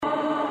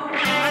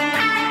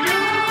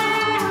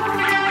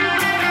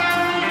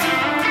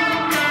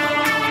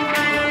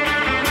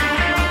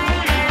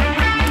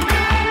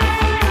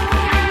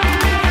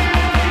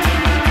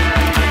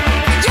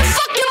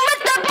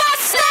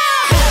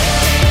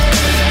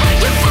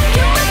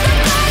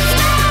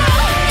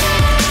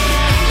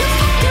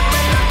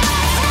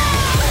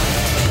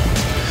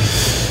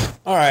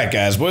right,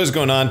 guys, what is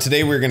going on?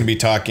 Today we're going to be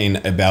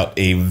talking about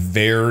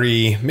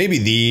maybe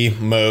the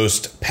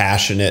most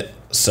passionate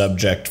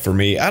subject for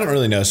me. I don't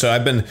really know. So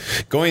I've been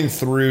going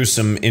through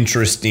some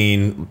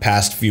interesting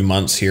past few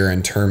months here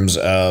in terms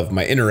of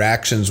my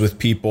interactions with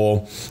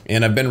people,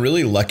 and I've been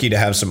really lucky to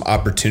have some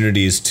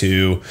opportunities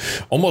to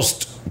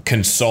almost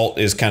consult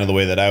is kind of the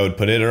way that I would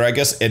put it, or I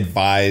guess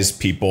advise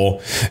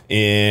people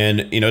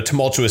in,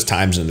 tumultuous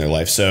times in their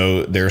life.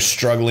 So they're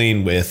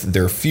struggling with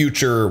their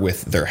future,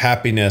 with their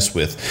happiness,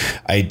 with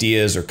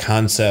ideas or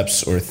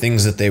concepts or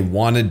things that they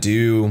want to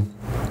do.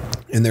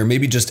 And they're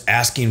maybe just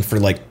asking for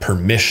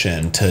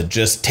permission to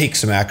just take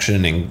some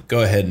action and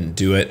go ahead and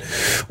do it.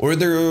 Or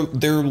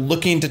they're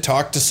looking to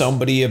talk to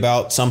somebody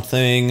about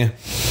something,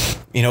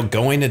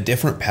 going a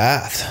different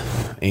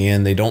path.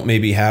 And they don't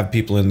maybe have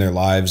people in their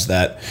lives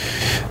that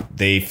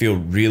they feel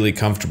really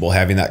comfortable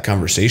having that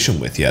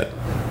conversation with yet.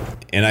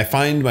 And I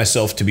find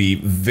myself to be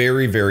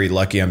very, very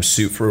lucky. I'm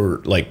super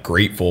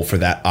grateful for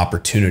that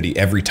opportunity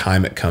every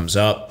time it comes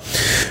up.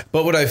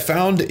 But what I've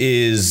found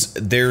is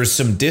there's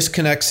some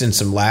disconnects and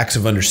some lacks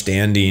of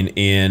understanding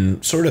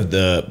in sort of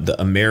the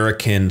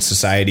American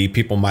society,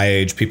 people my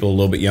age, people a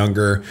little bit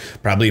younger,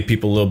 probably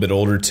people a little bit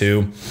older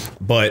too.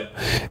 But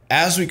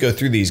as we go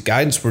through these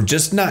guidance, we're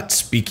just not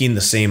speaking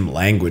the same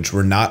language.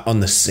 We're not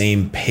on the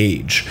same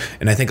page.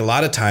 And I think a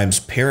lot of times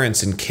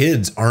parents and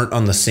kids aren't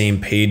on the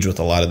same page with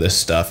a lot of this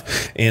stuff.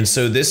 And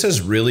so this has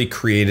really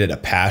created a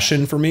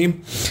passion for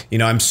me.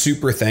 I'm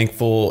super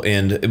thankful.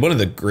 And one of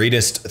the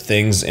greatest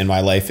things in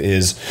my life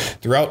is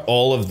throughout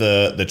all of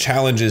the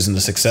challenges and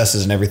the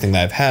successes and everything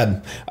that I've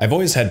had, I've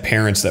always had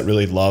parents that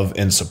really love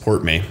and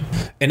support me.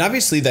 And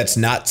obviously that's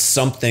not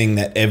something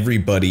that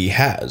everybody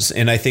has.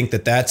 And I think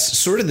that that's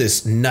sort of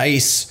this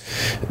nice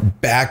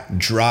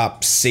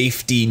backdrop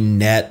safety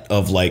net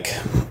of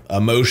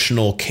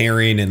emotional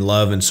caring and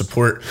love and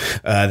support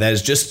that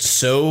is just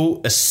so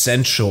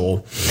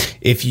essential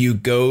if you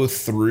go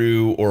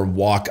through or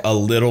walk a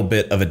little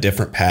bit of a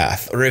different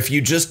path, or if you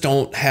just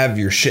don't have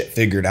your shit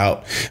figured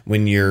out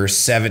when you're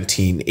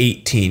 17,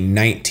 18,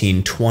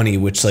 19, 20,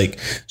 which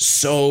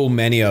so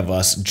many of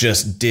us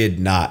just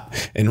did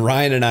not. And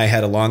Ryan and I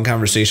had a long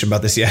conversation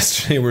about this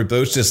yesterday. We're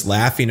both just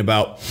laughing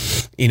about,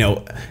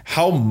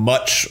 how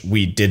much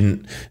we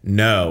didn't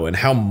know and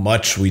how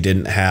much we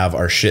didn't have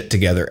our shit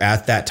together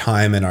at that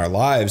time in our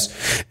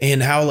lives,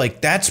 and how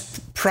that's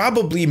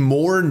probably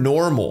more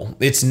normal.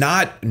 It's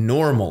not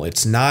normal.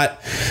 It's not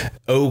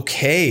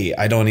okay,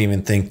 I don't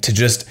even think, to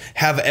just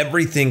have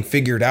everything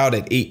figured out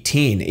at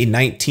 18,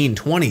 19,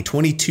 20,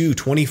 22,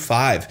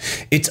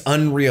 25. It's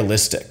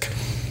unrealistic.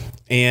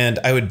 And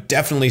I would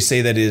definitely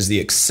say that is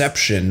the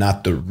exception,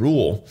 not the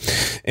rule.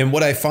 And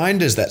what I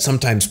find is that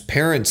sometimes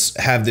parents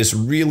have this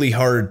really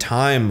hard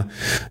time,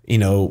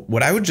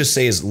 what I would just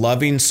say is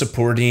loving,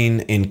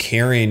 supporting, and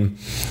caring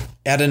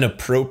at an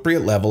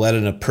appropriate level, at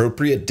an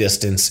appropriate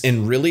distance.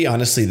 And really,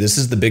 honestly, this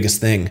is the biggest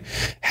thing,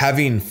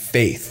 having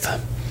faith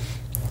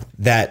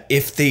that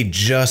if they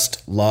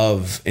just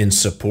love and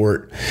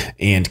support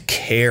and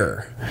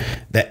care,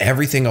 that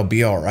everything will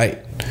be all right.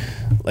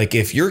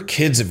 If your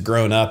kids have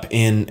grown up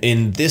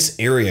in this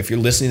area, if you're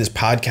listening to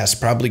this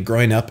podcast, probably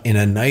growing up in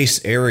a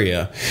nice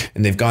area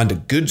and they've gone to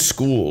good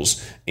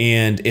schools.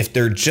 And if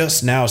they're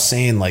just now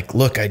saying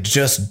look, I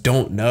just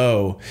don't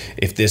know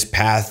if this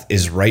path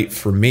is right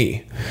for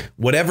me,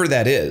 whatever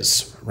that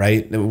is,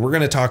 right? We're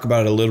going to talk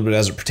about it a little bit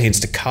as it pertains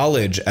to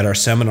college at our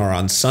seminar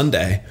on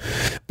Sunday,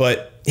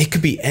 but it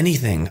could be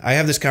anything. I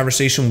have this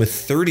conversation with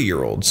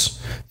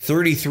 30-year-olds,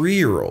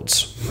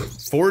 33-year-olds,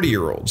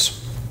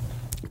 40-year-olds.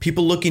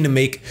 People looking to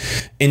make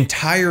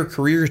entire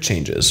career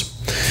changes.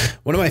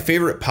 One of my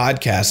favorite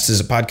podcasts is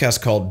a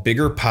podcast called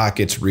Bigger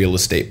Pockets Real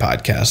Estate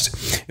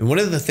Podcast. And one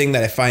of the things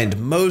that I find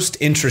most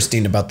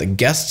interesting about the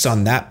guests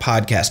on that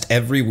podcast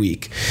every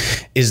week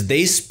is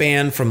they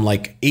span from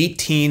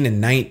 18 and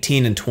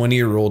 19 and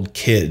 20-year-old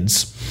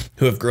kids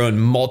who have grown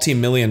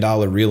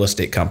multi-million-dollar real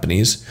estate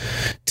companies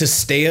to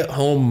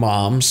stay-at-home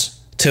moms,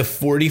 to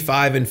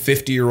 45 and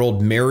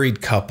 50-year-old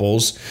married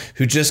couples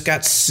who just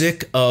got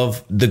sick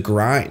of the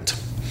grind.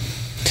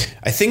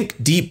 I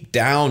think deep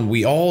down,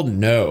 we all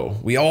know,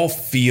 we all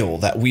feel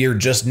that we are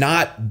just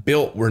not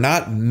built. We're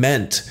not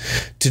meant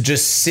to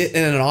just sit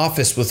in an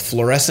office with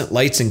fluorescent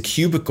lights and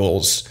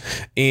cubicles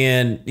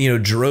and,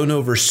 drone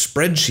over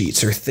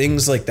spreadsheets or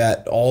things like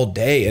that all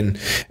day. And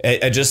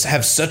I just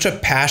have such a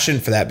passion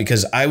for that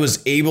because I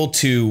was able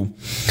to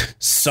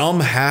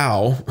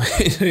somehow,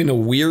 in a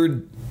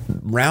weird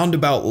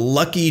roundabout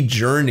lucky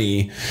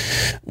journey,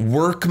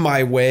 work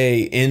my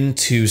way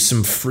into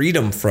some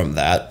freedom from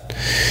that.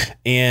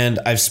 And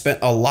I've spent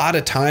a lot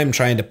of time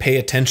trying to pay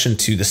attention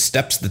to the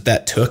steps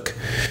that took,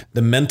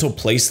 the mental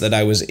place that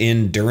I was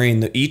in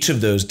during each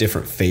of those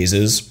different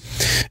phases,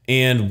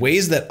 and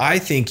ways that I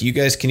think you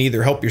guys can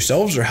either help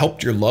yourselves or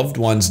help your loved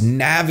ones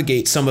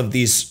navigate some of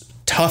these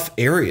tough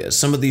areas,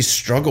 some of these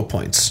struggle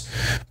points,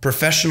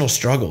 professional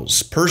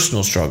struggles,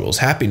 personal struggles,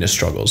 happiness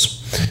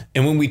struggles.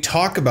 And when we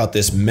talk about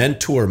this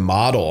mentor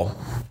model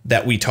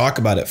that we talk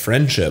about at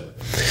Friendship,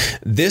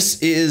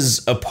 this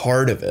is a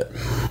part of it.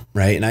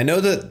 right? And I know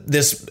that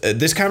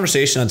this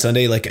conversation on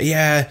Sunday, like,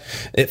 yeah,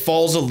 it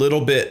falls a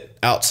little bit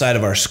outside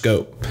of our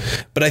scope.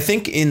 But I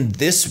think in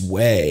this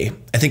way,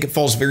 I think it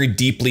falls very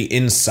deeply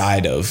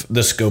inside of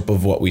the scope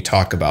of what we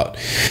talk about,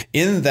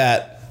 in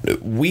that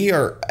we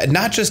are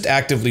not just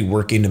actively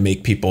working to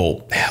make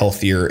people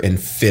healthier and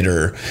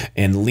fitter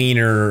and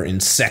leaner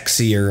and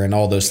sexier and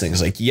all those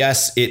things. Like,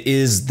 yes, it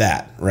is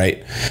that,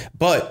 right?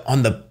 But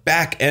on the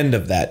back end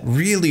of that,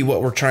 really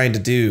what we're trying to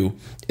do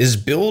is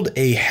build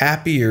a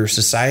happier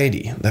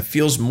society that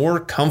feels more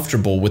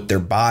comfortable with their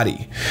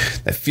body,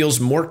 that feels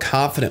more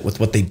confident with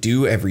what they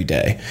do every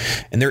day.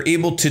 And they're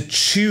able to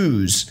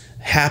choose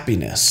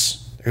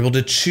happiness. They're able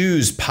to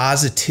choose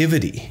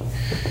positivity.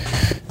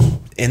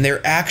 And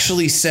they're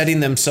actually setting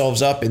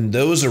themselves up and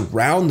those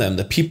around them,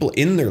 the people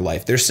in their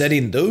life, they're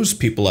setting those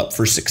people up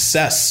for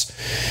success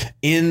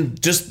in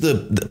just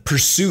the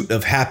pursuit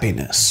of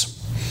happiness.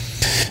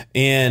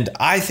 And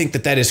I think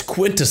that is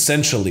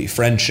quintessentially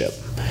friendship.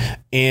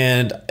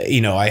 And,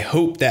 I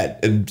hope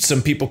that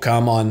some people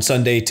come on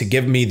Sunday to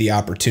give me the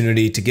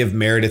opportunity, to give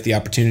Meredith the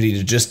opportunity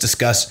to just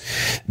discuss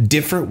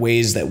different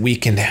ways that we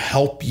can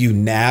help you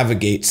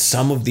navigate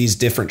some of these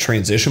different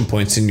transition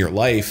points in your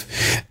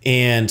life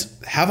and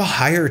have a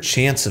higher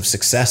chance of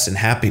success and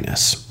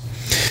happiness.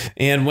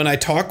 And when I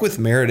talk with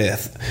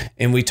Meredith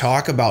and we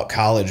talk about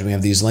college, and we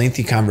have these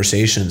lengthy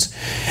conversations,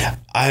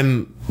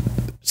 I'm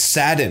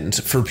saddened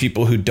for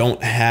people who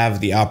don't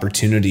have the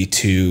opportunity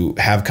to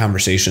have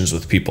conversations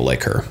with people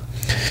like her.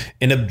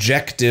 An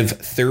objective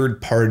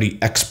third-party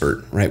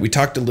expert, right? We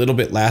talked a little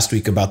bit last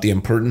week about the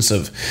importance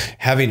of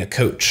having a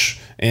coach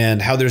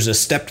and how there's a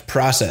stepped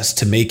process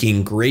to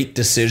making great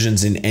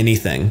decisions in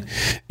anything.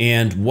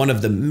 And one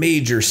of the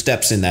major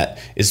steps in that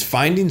is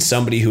finding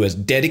somebody who has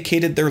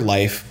dedicated their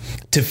life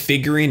to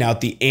figuring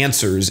out the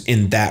answers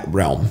in that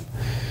realm.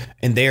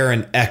 And they are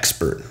an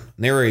expert.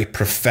 They're a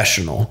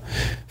professional.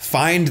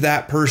 Find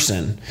that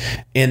person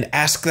and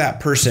ask that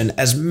person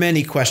as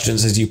many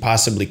questions as you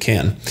possibly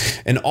can.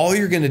 And all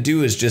you're going to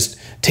do is just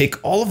take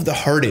all of the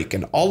heartache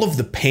and all of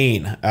the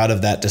pain out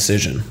of that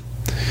decision.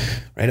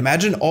 Right?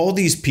 Imagine all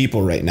these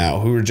people right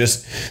now who are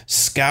just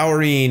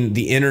scouring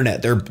the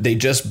internet. They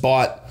just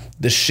bought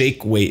the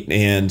shake weight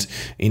and,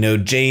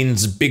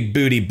 Jane's big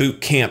booty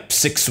boot camp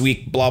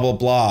 6-week blah, blah,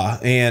 blah.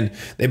 And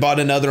they bought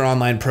another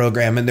online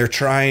program and they're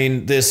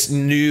trying this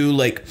new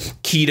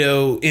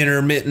keto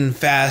intermittent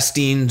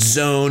fasting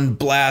zone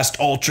blast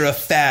ultra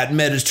fat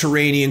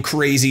Mediterranean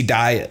crazy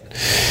diet.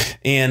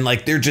 And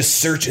they're just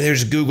searching,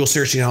 there's Google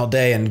searching all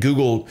day, and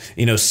Google,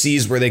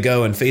 sees where they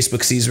go and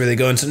Facebook sees where they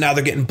go. And so now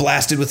they're getting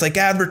blasted with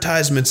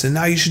advertisements, and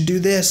now you should do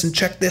this and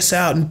check this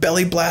out and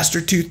Belly Blaster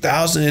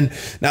 2000. And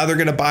now they're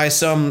going to buy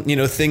some,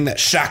 thing that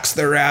shocks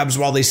their abs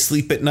while they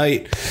sleep at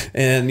night.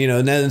 And,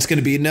 and then it's going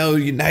to be, no,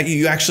 you need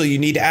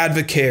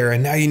Advocare,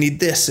 and now you need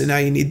this, and now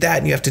you need that.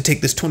 And you have to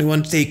take this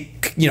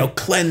 21-day,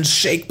 cleanse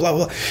shake, blah,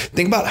 blah, blah.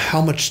 Think about how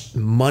much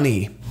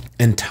money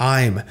and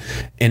time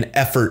and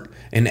effort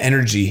and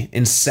energy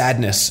and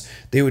sadness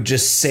they would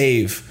just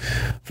save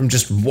from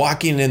just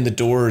walking in the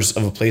doors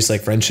of a place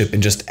like Friendship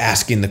and just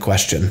asking the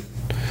question,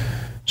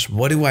 so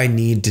what do I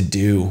need to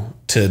do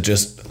to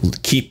just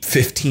keep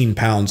 15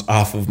 pounds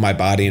off of my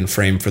body and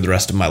frame for the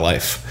rest of my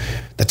life?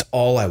 That's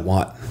all I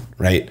want,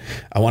 right?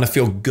 I want to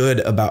feel good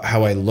about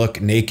how I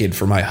look naked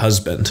for my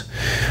husband.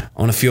 I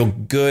want to feel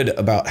good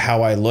about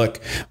how I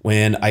look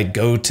when I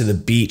go to the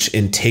beach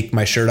and take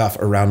my shirt off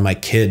around my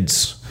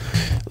kids.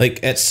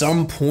 At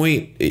some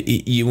point,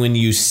 when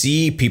you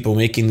see people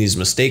making these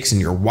mistakes and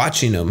you're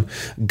watching them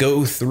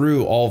go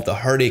through all of the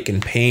heartache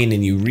and pain,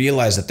 and you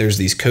realize that there's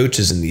these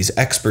coaches and these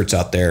experts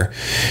out there.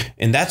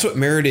 And that's what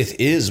Meredith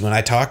is. When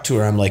I talk to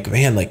her, I'm like,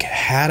 man,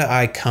 had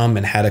I come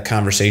and had a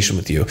conversation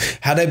with you,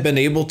 had I been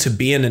able to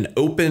be in an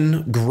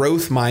open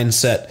growth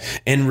mindset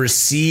and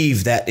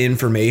receive that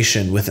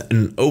information with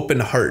an open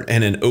heart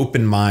and an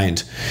open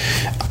mind,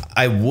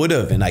 I would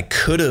have and I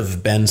could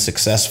have been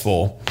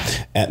successful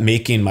at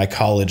making my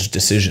college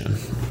decision,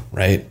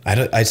 right?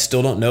 I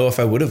still don't know if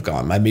I would have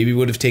gone. I maybe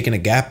would have taken a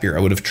gap year.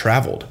 I would have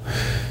traveled.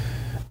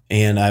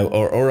 And I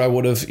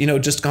would have,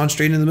 just gone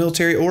straight into the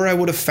military, or I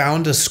would have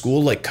found a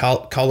school like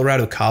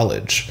Colorado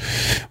College,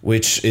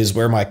 which is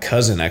where my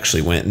cousin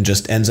actually went, and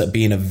just ends up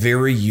being a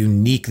very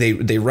unique,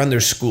 they run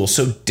their school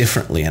so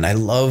differently. And I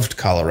loved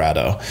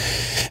Colorado,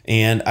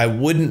 and I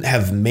wouldn't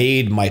have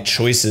made my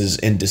choices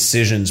and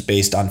decisions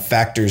based on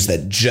factors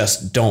that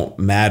just don't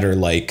matter,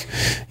 like,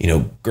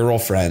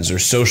 girlfriends or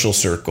social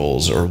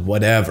circles or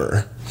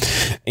whatever.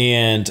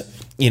 And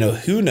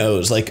who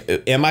knows,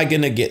 am I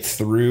going to get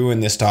through in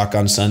this talk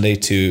on Sunday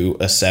to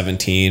a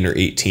 17 or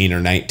 18 or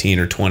 19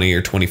 or 20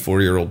 or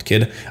 24-year-old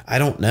kid? I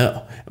don't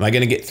know. Am I going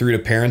to get through to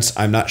parents?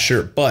 I'm not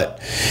sure. But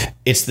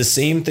it's the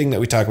same thing that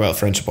we talk about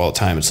friendship all the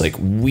time. It's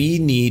we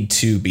need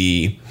to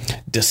be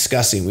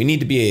discussing. We need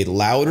to be a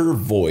louder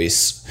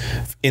voice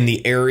in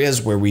the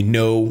areas where we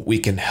know we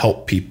can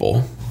help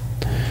people.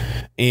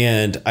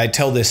 And I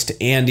tell this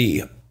to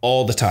Andy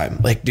all the time.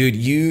 Like, dude,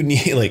 you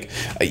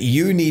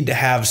need to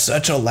have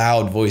such a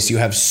loud voice. You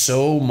have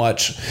so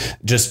much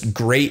just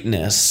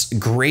greatness,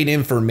 great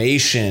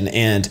information,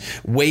 and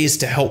ways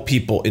to help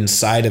people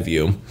inside of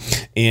you.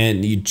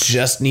 And you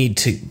just need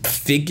to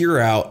figure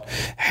out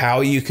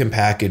how you can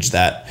package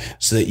that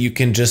so that you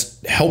can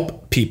just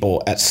help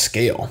people at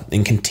scale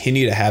and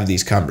continue to have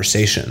these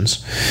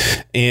conversations.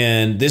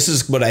 And this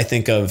is what I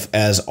think of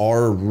as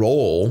our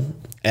role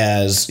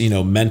as,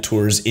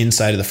 mentors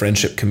inside of the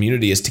friendship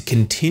community, is to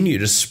continue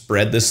to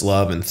spread this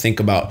love and think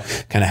about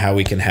kind of how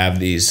we can have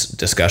these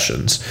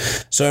discussions.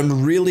 So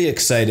I'm really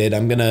excited.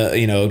 I'm going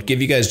to,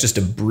 give you guys just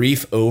a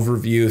brief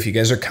overview. If you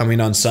guys are coming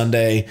on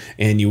Sunday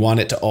and you want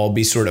it to all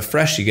be sort of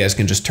fresh, you guys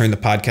can just turn the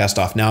podcast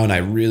off now. And I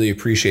really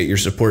appreciate your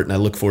support, and I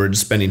look forward to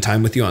spending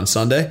time with you on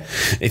Sunday.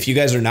 If you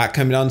guys are not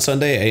coming on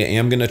Sunday, I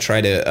am going to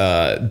try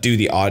to do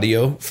the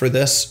audio for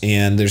this,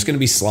 and there's going to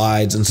be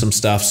slides and some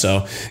stuff.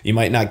 So you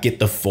might not get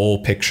the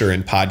full picture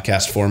in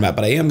podcast format,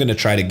 but I am going to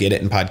try to get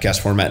it in podcast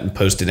format and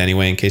post it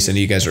anyway in case any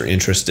of you guys are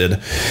interested.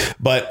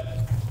 But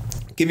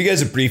give you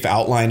guys a brief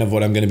outline of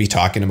what I'm going to be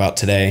talking about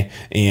today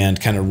and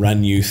kind of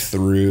run you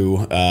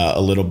through a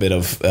little bit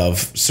of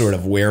sort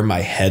of where my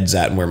head's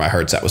at and where my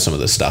heart's at with some of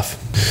this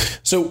stuff.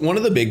 So one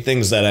of the big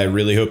things that I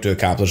really hope to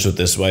accomplish with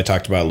this, what I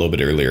talked about a little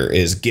bit earlier,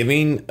 is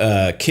giving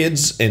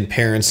kids and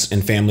parents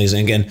and families,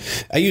 and again,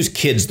 I use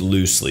kids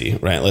loosely,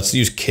 right? Let's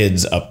use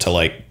kids up to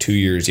like 2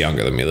 years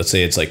younger than me. Let's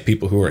say it's like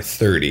people who are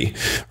 30,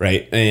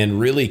 right?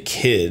 And really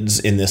kids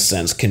in this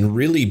sense can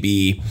really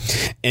be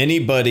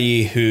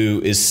anybody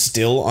who is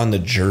still on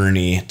the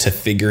journey to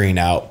figuring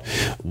out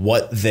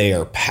what they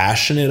are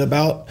passionate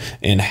about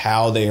and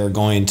how they are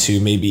going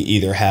to maybe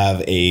either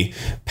have a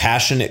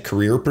passionate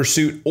career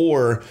pursuit,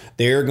 or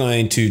they're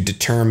going to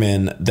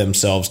determine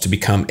themselves to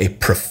become a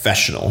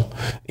professional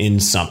in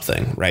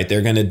something, right?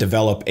 They're going to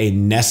develop a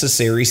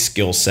necessary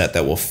skill set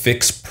that will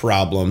fix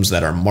problems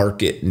that our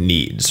market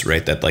needs,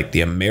 right? That like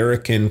the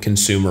American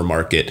consumer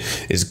market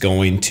is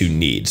going to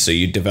need. So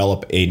you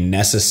develop a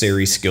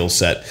necessary skill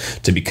set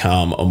to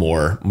become a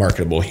more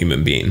marketable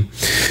human being.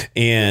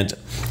 And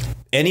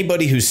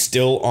anybody who's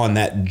still on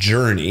that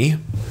journey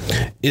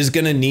is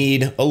going to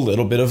need a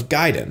little bit of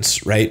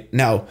guidance, right?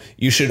 Now,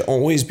 you should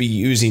always be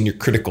using your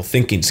critical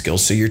thinking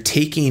skills. So you're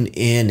taking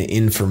in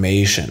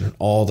information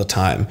all the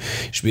time.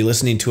 You should be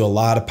listening to a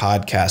lot of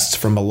podcasts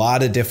from a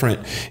lot of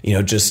different,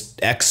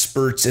 just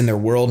experts in their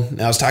world.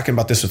 And I was talking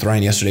about this with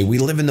Ryan yesterday. We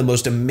live in the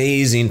most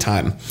amazing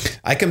time.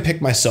 I can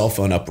pick my cell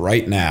phone up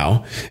right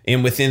now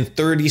and within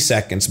 30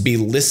 seconds be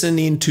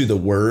listening to the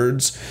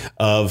words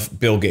of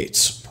Bill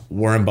Gates,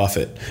 Warren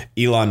Buffett,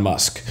 Elon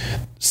Musk,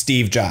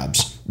 Steve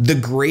Jobs, the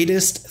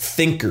greatest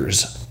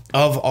thinkers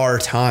of our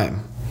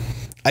time.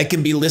 I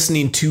can be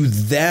listening to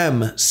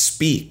them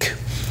speak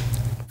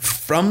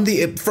from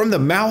the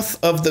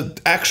mouth of the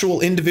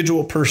actual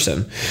individual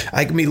person.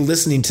 I can be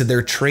listening to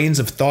their trains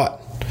of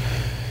thought.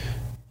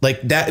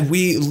 Like that,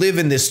 we live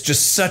in this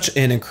just such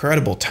an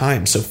incredible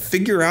time. So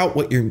figure out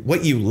what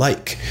you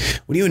like.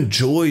 What do you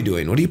enjoy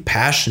doing? What are you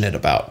passionate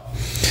about?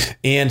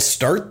 And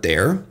start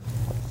there.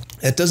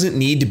 That doesn't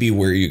need to be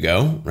where you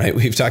go, right?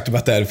 We've talked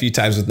about that a few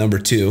times with number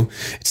 2.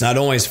 It's not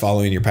always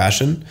following your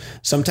passion.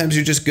 Sometimes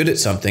you're just good at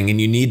something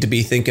and you need to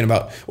be thinking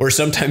about, or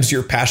sometimes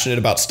you're passionate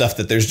about stuff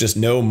that there's just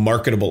no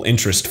marketable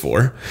interest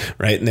for,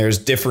 right? And there's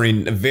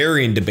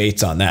varying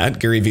debates on that.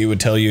 Gary Vee would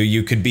tell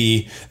you could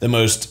be the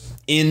most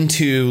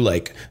into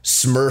like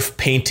Smurf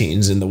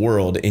paintings in the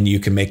world and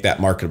you can make that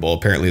marketable.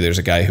 Apparently there's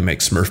a guy who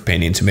makes Smurf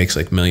paintings who makes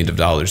like millions of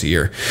dollars a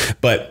year.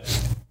 But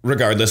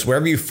regardless,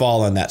 wherever you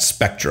fall on that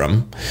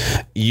spectrum,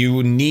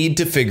 you need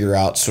to figure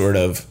out sort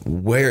of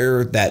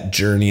where that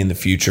journey in the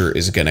future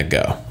is going to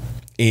go.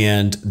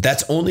 And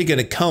that's only going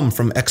to come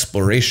from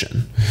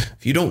exploration.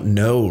 If you don't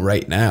know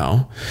right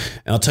now,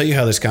 and I'll tell you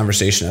how this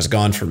conversation has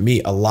gone for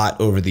me a lot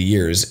over the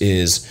years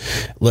is,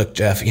 look,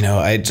 Jeff,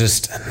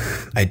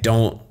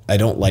 I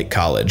don't like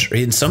college.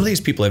 Right? And some of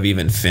these people have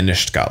even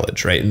finished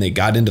college, right? And they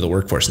got into the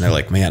workforce and they're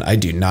like, man, I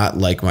do not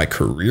like my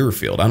career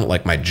field. I don't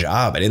like my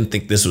job. I didn't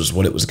think this was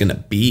what it was going to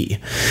be.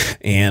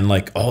 And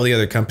like all the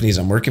other companies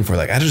I'm working for,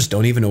 like, I just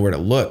don't even know where to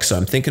look. So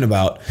I'm thinking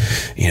about,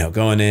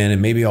 going in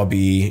and maybe I'll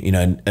be,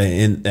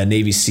 a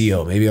Navy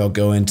SEAL. Maybe I'll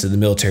go into the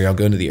military. I'll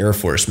go into the Air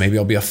Force. Maybe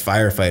I'll be a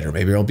firefighter.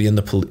 Maybe I'll be in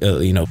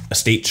the, a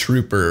state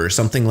trooper or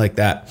something like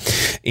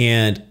that.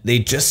 And they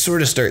just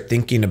sort of start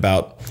thinking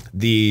about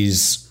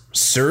these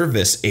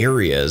service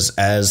areas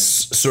as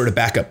sort of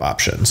backup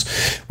options,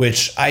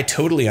 which I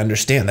totally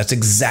understand. That's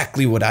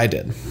exactly what I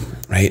did,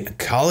 right?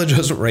 College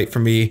wasn't right for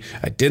me.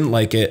 I didn't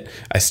like it.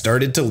 I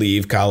started to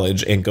leave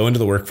college and go into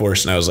the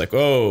workforce and I was like,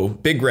 oh,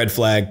 big red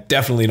flag.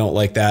 Definitely don't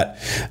like that.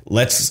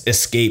 Let's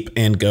escape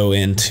and go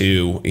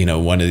into,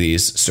 one of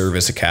these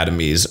service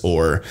academies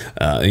or,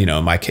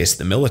 in my case,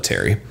 the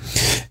military.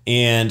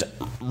 And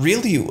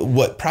really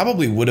what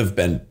probably would have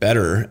been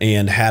better,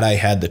 and had I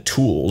had the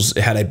tools,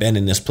 had I been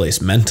in this place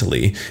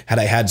mentally, had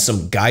I had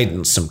some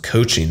guidance, some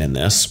coaching in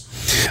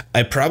this,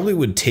 I probably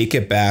would take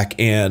it back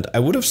and I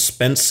would have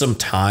spent some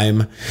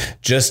time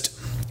just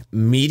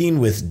meeting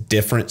with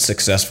different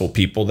successful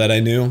people that I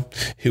knew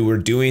who were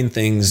doing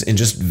things in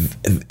just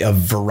a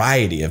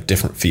variety of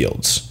different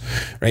fields,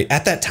 right?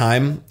 At that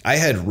time, I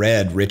had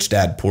read Rich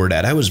Dad, Poor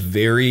Dad. I was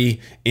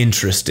very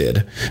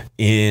interested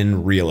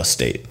in real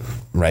estate,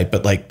 right?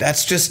 But like,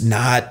 that's just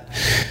not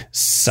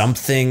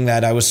something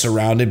that I was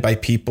surrounded by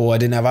people. I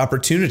didn't have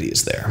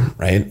opportunities there,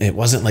 right? It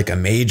wasn't like a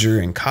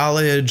major in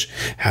college.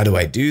 How do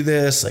I do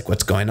this? Like,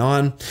 what's going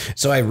on?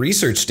 So I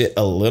researched it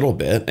a little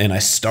bit and I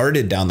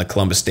started down the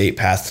Columbus State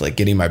path, like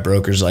getting my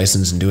broker's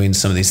license and doing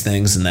some of these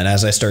things. And then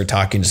as I started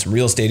talking to some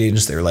real estate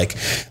agents, they were like,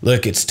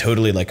 look, it's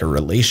totally like a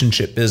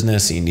relationship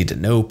business. You need to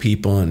know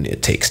people and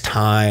it takes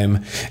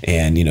time.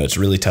 And, you know, it's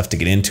really tough to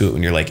get into it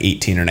when you're like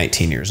 18 or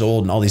 19 years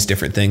old and all these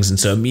different things. And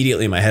so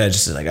immediately in my head, I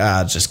just was like,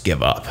 just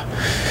give up.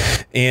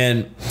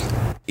 And,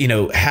 you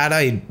know, had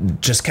I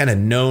just kind of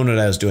known what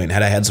I was doing,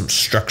 had I had some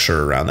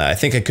structure around that, I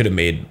think I could have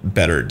made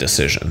better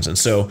decisions. And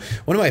so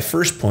one of my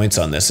first points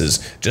on this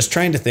is just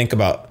trying to think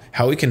about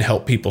how we can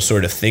help people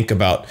sort of think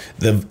about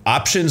the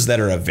options that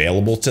are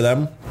available to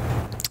them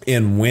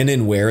and when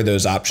and where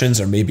those options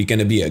are maybe going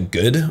to be a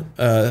good,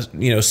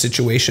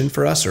 situation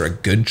for us or a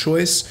good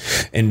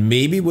choice. And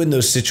maybe when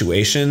those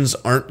situations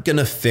aren't going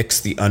to fix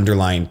the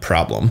underlying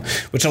problem,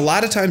 which a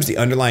lot of times the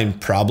underlying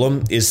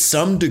problem is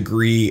some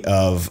degree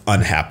of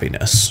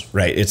unhappiness,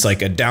 right? It's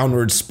like a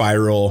downward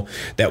spiral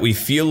that we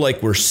feel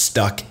like we're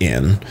stuck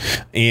in.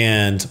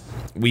 And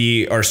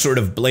we are sort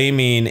of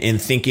blaming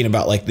and thinking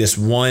about like this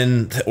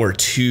one or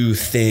two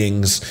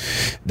things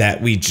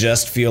that we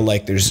just feel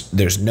like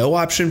there's no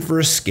option for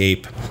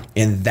escape.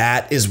 And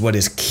that is what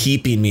is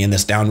keeping me in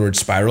this downward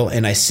spiral.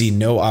 And I see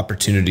no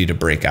opportunity to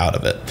break out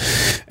of it.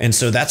 And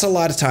so that's a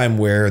lot of time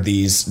where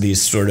these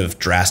sort of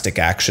drastic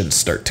actions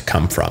start to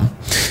come from.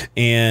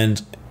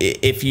 And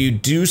if you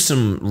do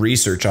some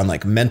research on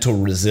like mental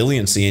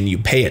resiliency and you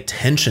pay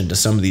attention to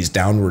some of these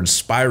downward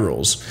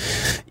spirals,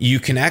 you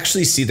can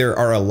actually see there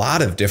are a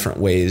lot of different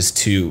ways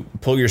to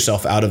pull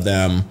yourself out of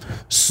them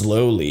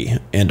slowly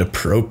and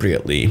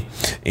appropriately.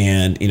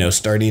 And,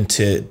 starting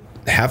to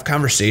have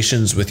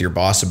conversations with your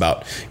boss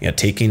about,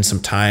 taking some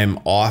time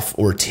off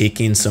or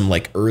taking some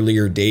like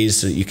earlier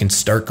days so that you can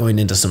start going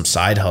into some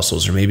side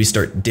hustles or maybe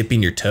start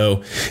dipping your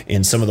toe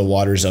in some of the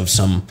waters of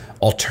some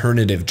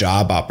alternative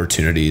job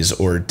opportunities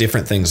or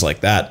different things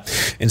like that.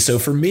 And so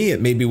for me,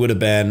 it maybe would have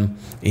been,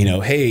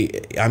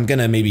 hey, I'm going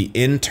to maybe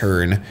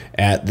intern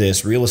at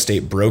this real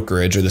estate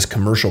brokerage or this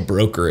commercial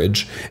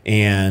brokerage.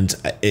 And,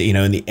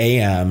 in the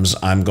AMs,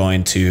 I'm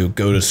going to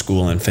go to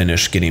school and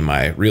finish getting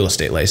my real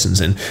estate license.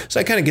 And so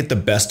I kind of get the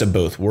best of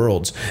both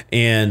worlds.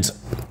 And,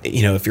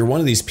 if you're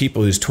one of these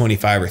people who's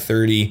 25 or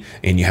 30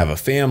 and you have a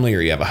family or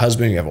you have a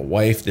husband, or you have a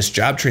wife, this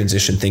job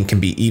transition thing can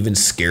be even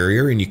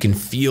scarier. And you can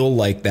feel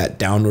like that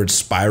downward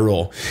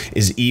spiral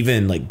is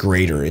even like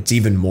greater. It's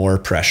even more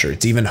pressure.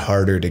 It's even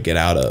harder to get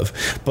out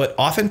of. But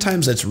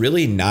oftentimes that's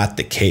really not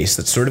the case.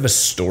 That's sort of a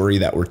story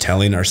that we're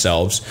telling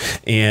ourselves.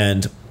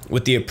 And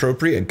with the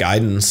appropriate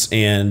guidance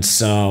and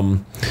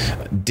some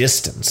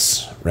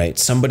distance, right?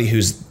 Somebody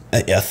who's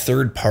a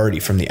third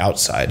party from the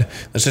outside.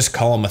 Let's just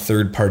call them a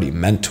third party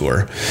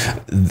mentor.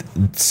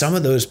 Some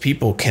of those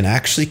people can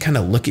actually kind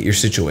of look at your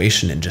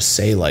situation and just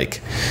say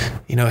like,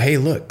 hey,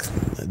 look,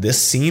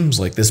 this seems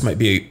like this might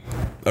be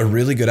a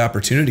really good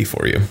opportunity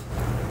for you.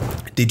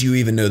 Did you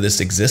even know this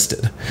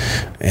existed?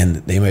 And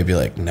they might be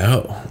like,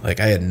 no,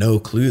 like I had no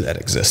clue that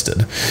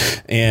existed.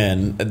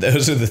 And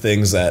those are the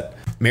things that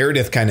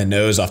Meredith kind of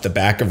knows off the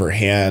back of her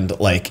hand.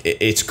 Like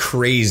it's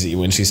crazy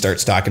when she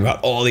starts talking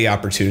about all the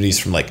opportunities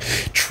from like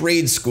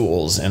trade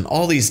schools and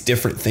all these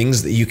different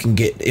things that you can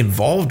get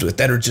involved with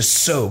that are just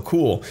so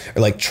cool,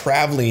 or like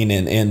traveling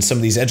and some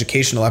of these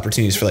educational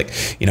opportunities for like,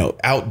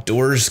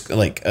 outdoors,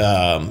 like,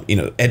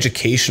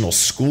 educational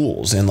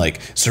schools and like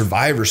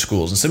survivor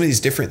schools and some of these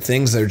different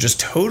things that are just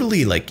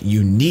totally like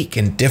unique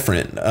and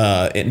different,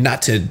 and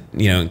not to,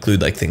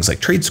 include like things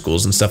like trade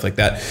schools and stuff like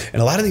that.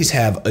 And a lot of these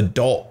have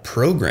adult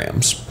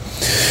programs.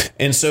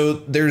 And so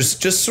there's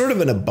just sort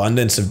of an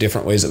abundance of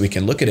different ways that we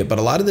can look at it. But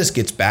a lot of this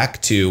gets back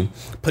to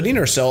putting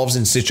ourselves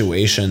in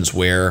situations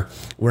where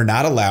we're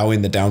not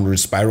allowing the downward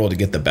spiral to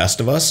get the best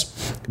of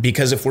us.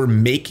 Because if we're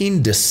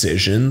making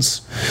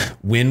decisions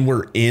when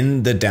we're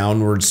in the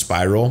downward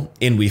spiral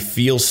and we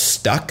feel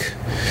stuck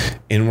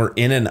and we're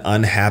in an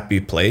unhappy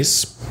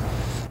place,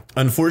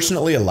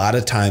 unfortunately, a lot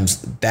of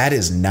times that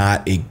is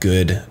not a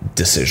good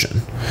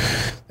decision.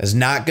 It's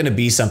not going to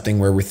be something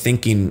where we're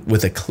thinking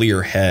with a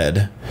clear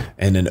head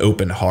and an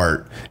open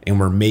heart, and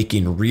we're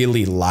making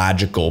really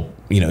logical,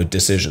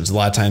 decisions. A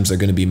lot of times they're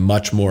going to be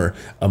much more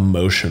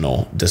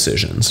emotional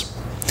decisions.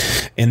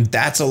 And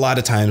that's a lot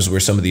of times where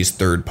some of these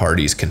third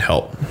parties can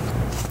help.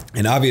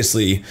 And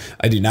obviously,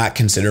 I do not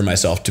consider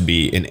myself to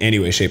be in any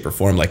way, shape, or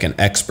form like an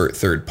expert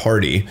third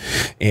party.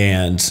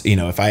 And,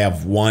 if I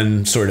have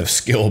one sort of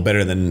skill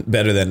better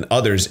than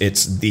others,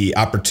 it's the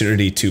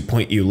opportunity to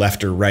point you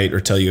left or right or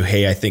tell you,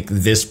 hey, I think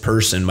this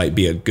person might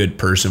be a good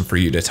person for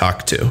you to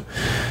talk to,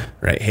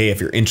 right? Hey,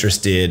 if you're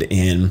interested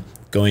in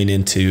going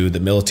into the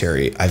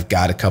military, I've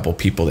got a couple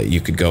people that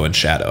you could go and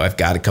shadow. I've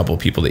got a couple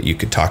people that you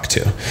could talk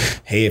to.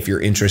 Hey, if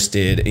you're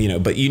interested,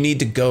 but you need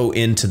to go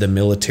into the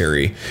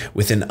military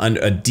with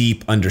a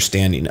deep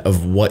understanding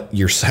of what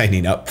you're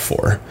signing up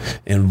for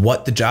and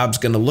what the job's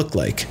going to look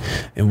like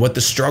and what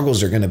the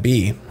struggles are going to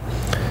be.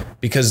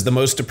 Because the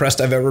most depressed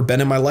I've ever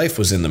been in my life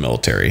was in the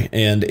military.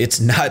 And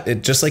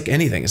just like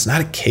anything, it's not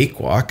a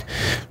cakewalk,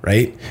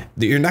 right?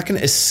 You're not going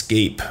to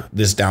escape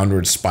this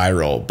downward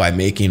spiral by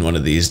making one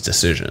of these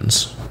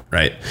decisions,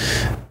 right?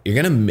 You're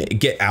going to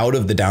get out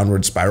of the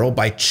downward spiral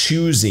by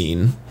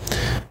choosing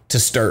to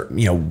start,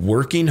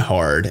 working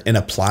hard and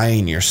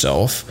applying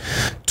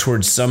yourself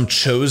towards some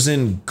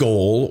chosen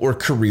goal or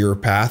career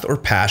path or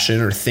passion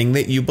or thing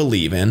that you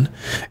believe in,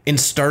 and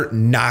start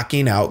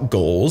knocking out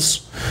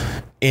goals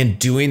and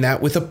doing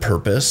that with a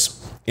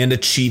purpose and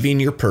achieving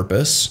your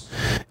purpose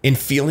and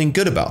feeling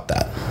good about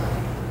that.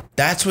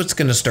 That's what's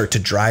going to start to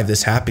drive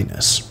this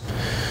happiness.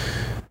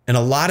 And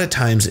a lot of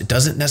times it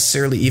doesn't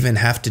necessarily even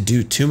have to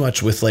do too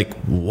much with like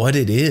what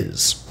it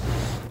is.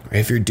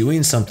 If you're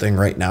doing something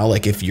right now,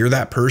 like if you're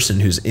that person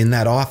who's in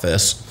that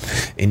office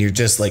and you're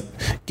just like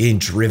getting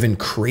driven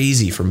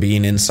crazy from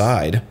being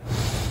inside,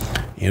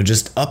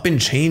 just up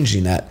and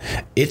changing that.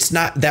 It's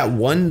not that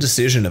one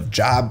decision of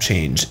job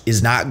change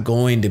is not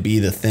going to be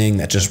the thing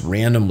that just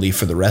randomly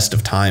for the rest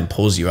of time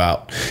pulls you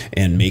out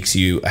and makes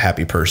you a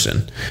happy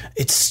person.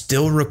 It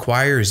still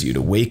requires you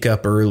to wake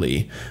up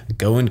early,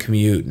 go and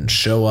commute and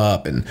show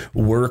up and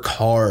work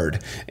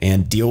hard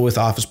and deal with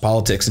office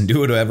politics and do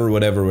whatever,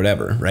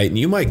 right? And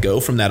you might go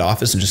from that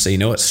office and just say,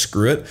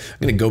 screw it. I'm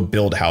going to go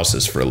build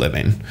houses for a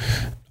living.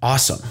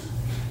 Awesome,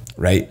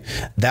 right?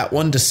 That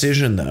one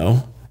decision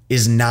though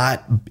is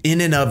not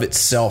in and of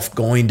itself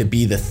going to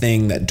be the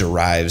thing that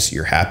derives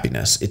your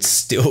happiness. It's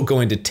still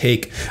going to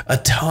take a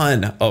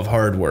ton of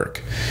hard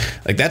work.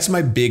 Like that's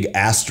my big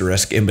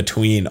asterisk in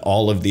between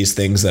all of these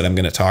things that I'm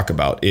going to talk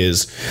about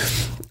is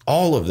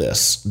all of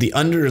this. The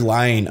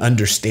underlying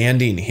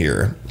understanding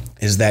here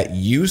is that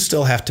you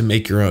still have to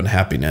make your own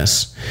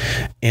happiness.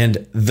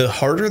 And the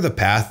harder the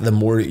path, the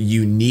more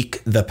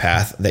unique the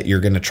path that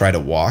you're going to try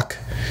to walk,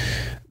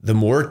 the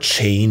more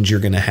change you're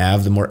going to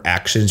have, the more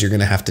actions you're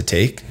going to have to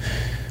take.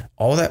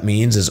 All that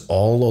means is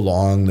all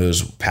along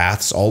those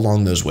paths, all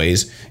along those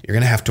ways, you're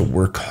going to have to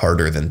work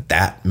harder than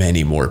that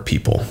many more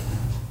people,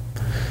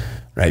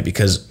 right?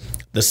 Because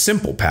the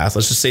simple path,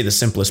 let's just say the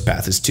simplest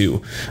path is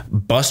to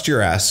bust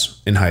your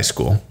ass in high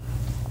school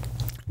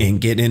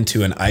and get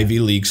into an Ivy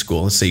League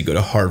school. Let's say you go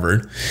to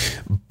Harvard,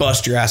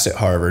 bust your ass at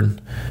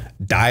Harvard,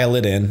 dial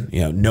it in,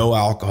 no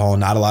alcohol,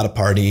 not a lot of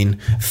partying,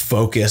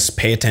 focus,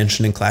 pay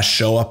attention in class,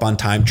 show up on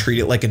time, treat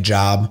it like a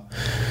job,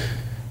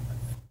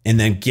 and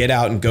then get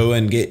out and go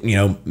and get,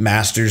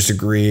 master's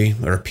degree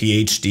or a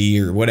PhD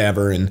or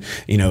whatever. And,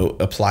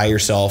 apply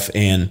yourself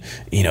and,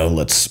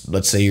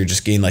 let's say you're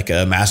just getting like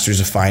a master's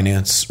of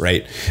finance,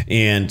 right?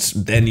 And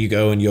then you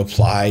go and you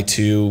apply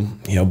to,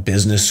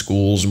 business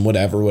schools and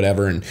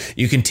whatever. And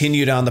you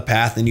continue down the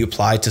path and you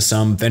apply to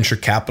some venture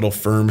capital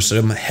firm,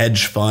 some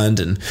hedge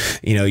fund, and,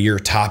 you're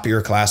top of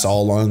your class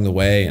all along the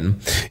way.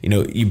 And,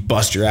 you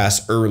bust your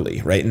ass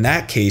early, right? In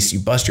that case, you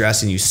bust your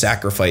ass and you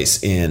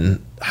sacrifice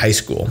in high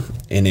school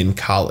and in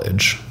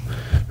college,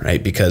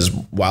 right? Because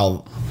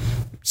while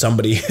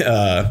somebody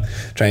trying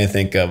to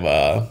think of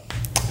our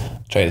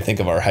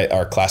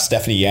class,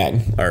 Stephanie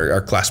Yang,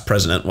 our class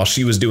president, while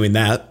she was doing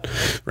that,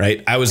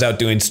 right, I was out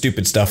doing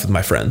stupid stuff with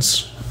my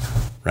friends,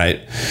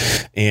 right?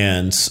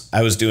 And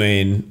I was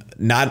doing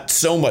not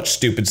so much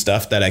stupid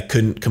stuff that I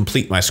couldn't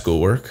complete my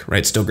schoolwork,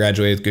 right? Still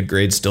graduated with good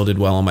grades, still did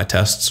well on my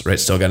tests, right?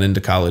 Still got into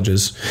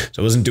colleges.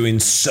 So I wasn't doing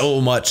so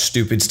much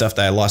stupid stuff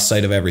that I lost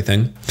sight of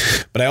everything.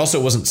 But I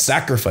also wasn't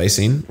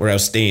sacrificing, where I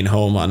was staying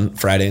home on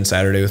Friday and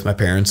Saturday with my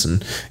parents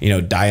and,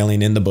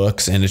 dialing in the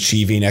books and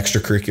achieving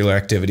extracurricular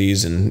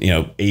activities and,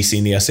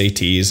 acing the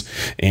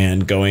SATs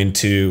and going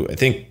to, I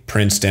think,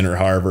 Princeton or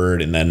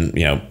Harvard and then,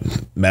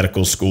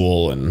 medical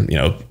school and,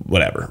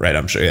 whatever, right?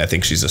 I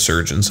think she's a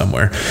surgeon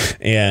somewhere.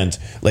 And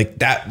like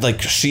that,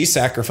 like she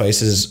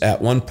sacrifices at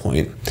one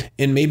point,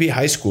 and maybe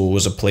high school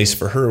was a place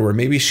for her where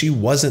maybe she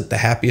wasn't the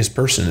happiest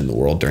person in the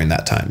world during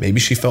that time. Maybe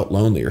she felt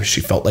lonely or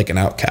she felt like an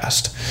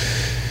outcast.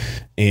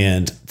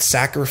 And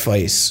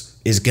sacrifice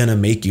is going to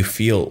make you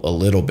feel a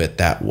little bit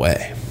that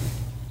way.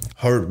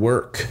 Hard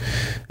work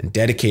and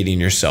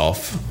dedicating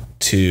yourself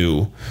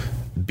to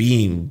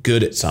being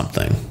good at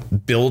something,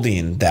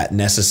 building that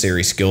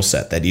necessary skill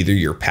set that either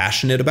you're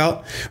passionate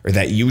about or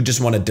that you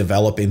just want to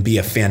develop and be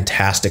a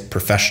fantastic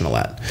professional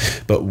at.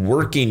 But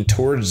working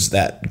towards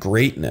that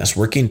greatness,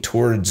 working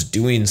towards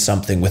doing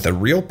something with a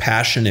real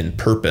passion and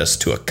purpose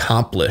to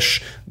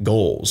accomplish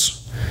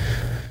goals,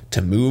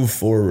 to move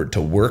forward,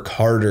 to work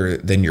harder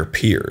than your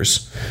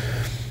peers.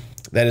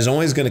 That is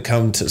always going to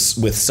come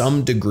with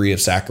some degree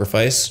of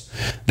sacrifice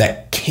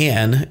that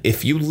can,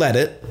 if you let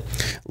it,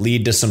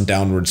 lead to some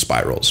downward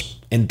spirals.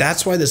 And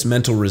that's why this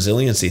mental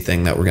resiliency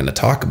thing that we're going to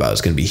talk about is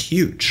going to be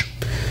huge.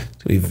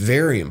 It's going to be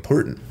very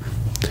important.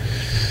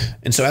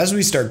 And so as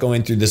we start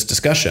going through this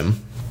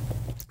discussion,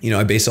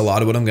 I base a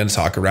lot of what I'm going to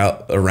talk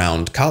about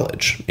around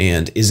college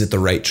and is it the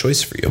right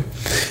choice for you?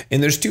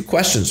 And there's two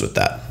questions with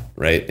that,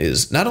 right?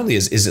 Is not only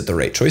is it the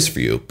right choice for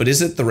you, but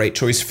is it the right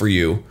choice for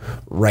you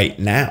right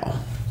now?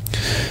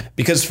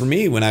 Because for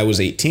me, when I was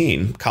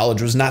 18,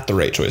 college was not the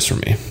right choice for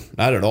me.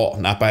 Not at all.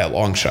 Not by a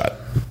long shot,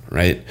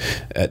 right?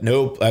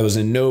 I was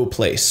in no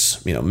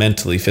place,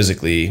 mentally,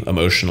 physically,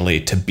 emotionally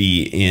to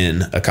be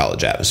in a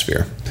college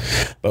atmosphere.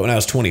 But when I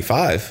was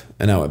 25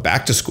 and I went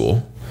back to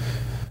school,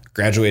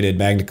 graduated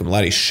magna cum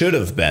laude, should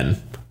have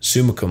been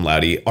summa cum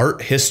laude,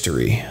 art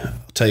history.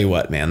 I'll tell you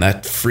what, man,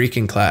 that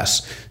freaking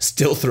class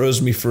still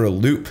throws me for a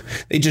loop.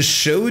 They just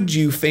showed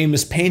you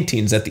famous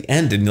paintings at the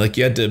end, and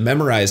you had to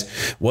memorize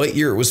what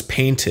year it was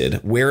painted,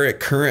 where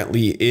it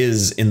currently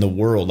is in the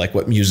world, like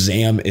what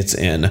museum it's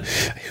in,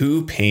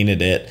 who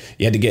painted it.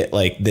 You had to get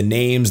the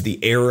names,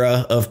 the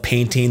era of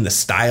painting, the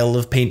style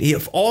of painting,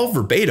 all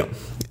verbatim.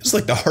 It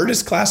was the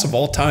hardest class of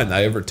all time that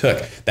I ever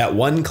took. That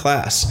one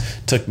class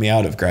took me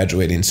out of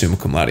graduating summa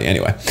cum laude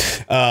anyway.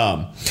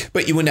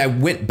 But when I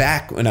went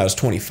back when I was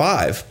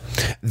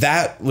 25,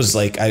 that was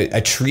I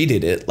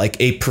treated it like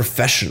a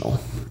professional,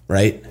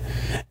 right?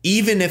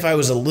 Even if I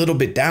was a little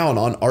bit down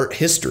on art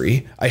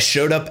history, I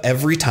showed up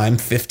every time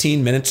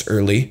 15 minutes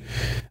early.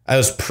 I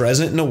was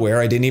present and aware.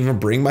 I didn't even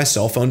bring my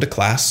cell phone to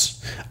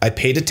class. I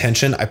paid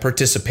attention. I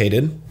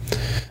participated.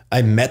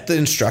 I met the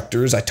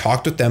instructors. I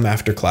talked with them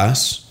after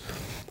class.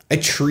 I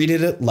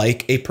treated it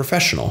like a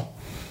professional.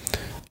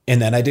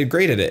 And then I did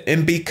great at it.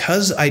 And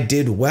because I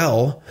did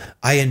well,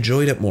 I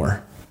enjoyed it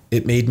more.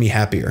 It made me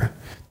happier.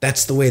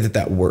 That's the way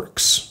that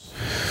works,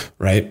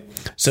 right?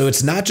 So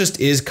it's not just,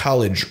 is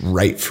college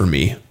right for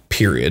me,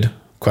 period,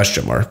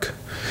 question mark.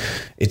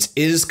 It's,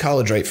 is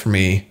college right for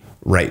me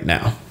right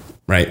now,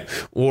 right?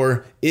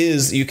 Or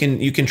you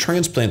can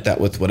transplant that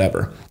with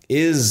whatever.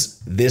 Is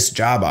this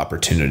job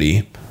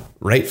opportunity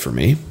right for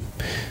me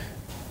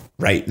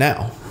right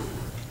now?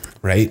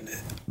 Right?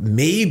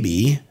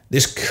 Maybe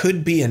this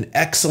could be an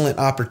excellent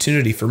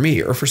opportunity for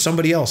me or for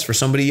somebody else, for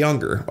somebody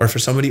younger or for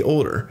somebody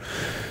older,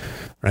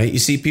 right? You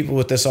see people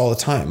with this all the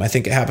time. I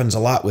think it happens a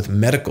lot with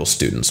medical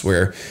students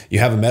where you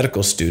have a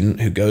medical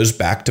student who goes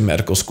back to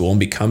medical school and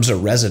becomes a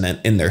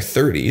resident in their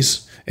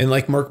 30s. And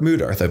Mark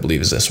Mudarth, I believe,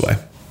 is this way.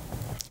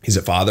 He's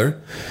a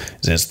father.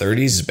 He's in his 30s.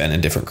 He's been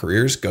in different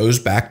careers, goes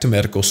back to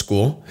medical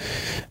school.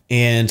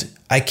 And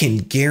I can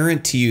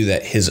guarantee you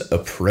that his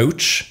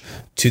approach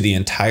to the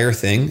entire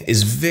thing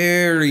is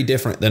very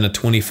different than a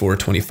 24,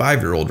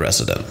 25-year-old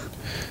resident.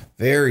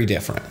 Very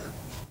different,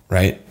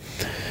 right?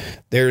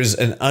 There's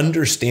an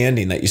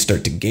understanding that you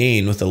start to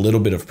gain with a little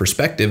bit of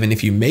perspective. And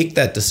if you make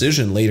that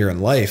decision later in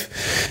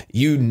life,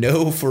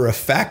 for a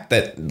fact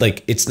that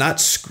it's not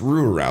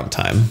screw around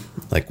time.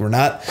 We're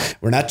not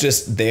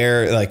just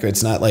there.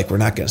 It's not we're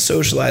not going to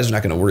socialize. We're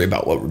not going to worry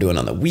about what we're doing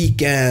on the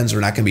weekends.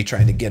 We're not going to be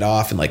trying to get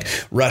off and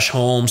rush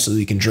home so that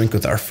we can drink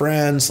with our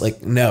friends.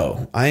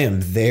 No, I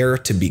am there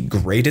to be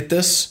great at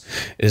this.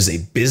 It is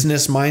a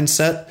business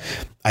mindset.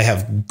 I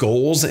have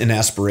goals and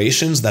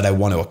aspirations that I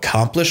want to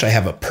accomplish. I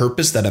have a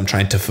purpose that I'm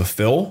trying to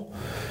fulfill.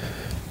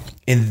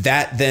 And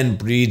that then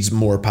breeds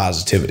more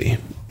positivity,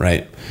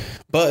 right?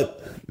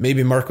 But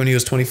maybe Mark, when he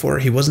was 24,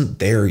 he wasn't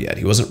there yet.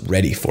 He wasn't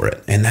ready for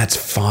it. And that's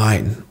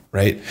fine,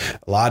 right?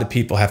 A lot of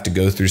people have to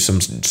go through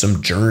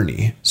some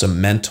journey,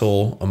 some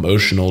mental,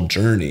 emotional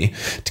journey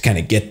to kind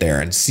of get there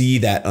and see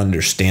that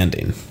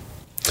understanding.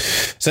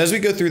 So as we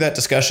go through that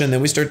discussion, then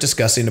we start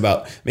discussing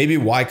about maybe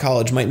why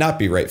college might not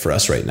be right for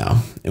us right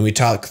now. And we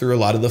talk through a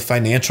lot of the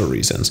financial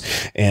reasons.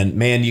 And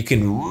man, you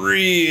can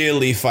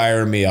really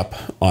fire me up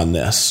on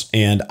this.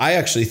 And I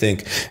actually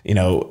think,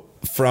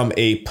 from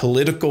a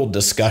political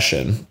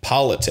discussion,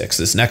 politics,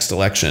 this next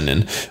election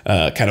and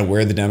kind of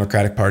where the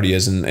Democratic Party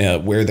is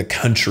and where the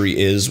country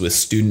is with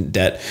student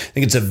debt, I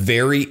think it's a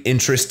very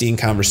interesting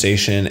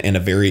conversation and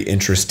a very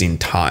interesting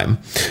time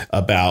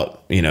about,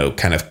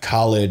 kind of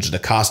college, the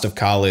cost of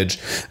college,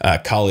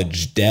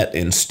 college debt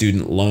and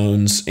student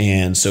loans.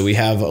 And so we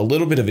have a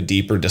little bit of a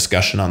deeper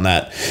discussion on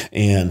that.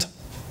 And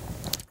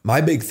my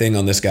big thing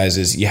on this, guys,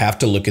 is you have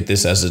to look at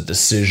this as a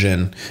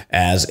decision,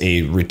 as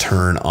a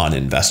return on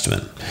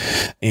investment.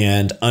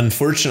 And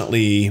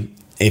unfortunately,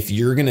 if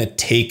you're going to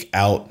take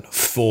out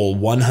full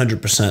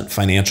 100%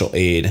 financial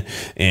aid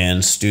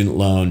and student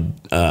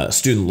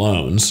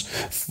loans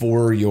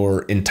for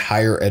your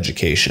entire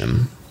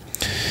education,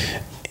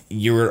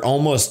 you're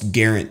almost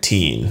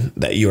guaranteeing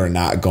that you are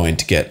not going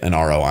to get an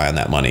ROI on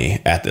that money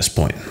at this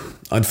point.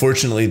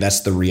 Unfortunately,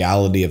 that's the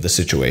reality of the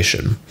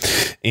situation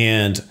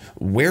and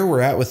where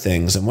we're at with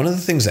things. And one of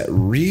the things that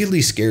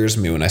really scares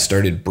me when I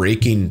started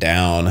breaking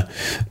down,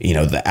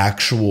 the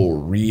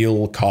actual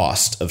real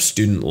cost of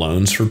student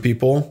loans for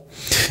people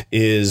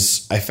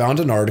is I found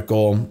an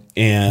article.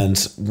 And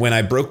when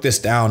I broke this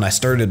down, I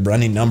started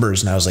running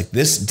numbers and I was like,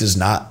 this does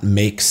not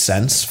make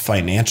sense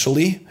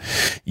financially.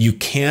 You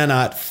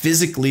cannot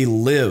physically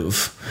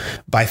live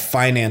by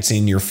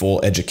financing your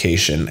full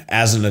education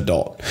as an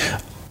adult,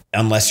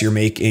 unless you're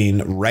making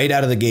right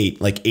out of the gate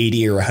like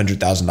 $80,000 or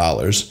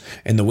 $100,000.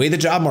 And the way the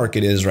job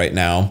market is right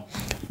now,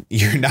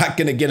 you're not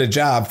going to get a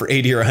job for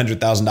 $80,000 or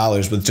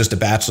 $100,000 with just a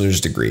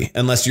bachelor's degree,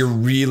 unless you're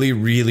really,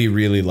 really,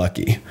 really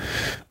lucky,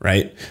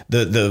 right?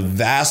 The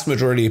vast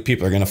majority of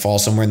people are going to fall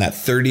somewhere in that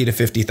 $30,000 to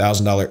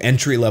 $50,000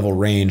 entry level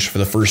range for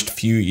the first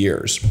few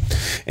years.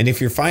 And if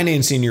you're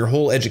financing your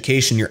whole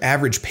education, your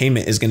average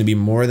payment is going to be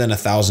more than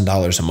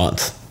 $1,000 a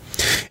month.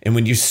 And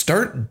when you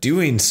start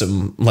doing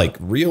some like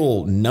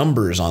real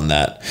numbers on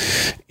that,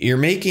 you're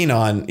making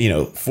on,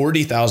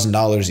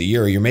 $40,000 a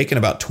year, you're making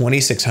about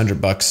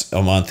 $2,600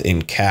 a month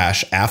in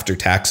cash after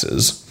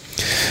taxes.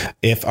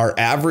 If our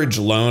average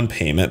loan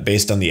payment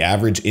based on the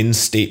average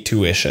in-state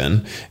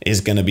tuition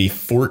is going to be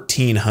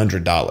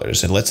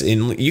 $1,400,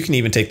 and you can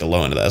even take the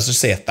low end of that. Let's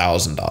just say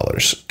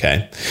 $1,000.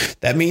 Okay.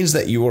 That means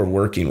that you are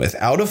working with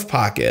out of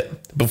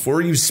pocket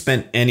before you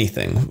spent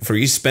anything, before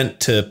you spent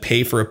to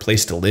pay for a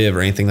place to live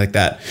or anything like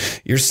that.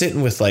 You're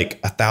sitting with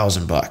like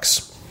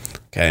 $1,000.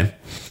 Okay.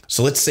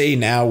 So let's say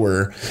now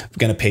we're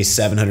going to pay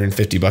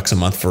 $750 a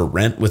month for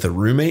rent with a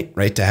roommate,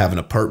 right? To have an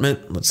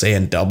apartment, let's say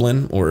in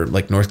Dublin or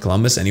like North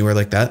Columbus, anywhere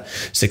like that,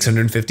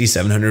 $650,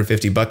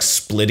 $750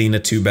 splitting a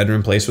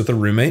 2-bedroom place with a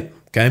roommate.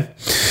 Okay.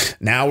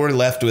 Now we're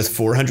left with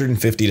 $450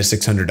 to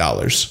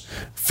 $600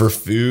 for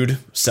food,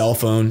 cell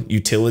phone,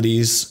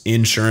 utilities,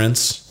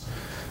 insurance,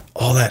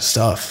 all that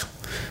stuff.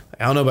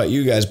 I don't know about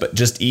you guys, but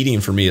just eating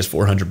for me is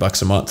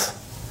 $400 a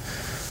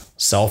month.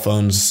 Cell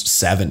phones,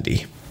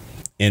 70.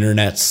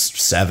 Internet's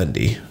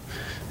 70.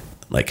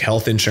 Like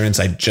health insurance,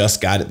 I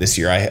just got it this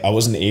year. I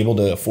wasn't able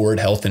to afford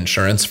health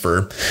insurance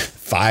for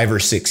 5 or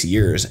 6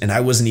 years, and I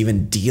wasn't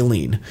even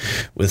dealing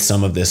with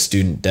some of this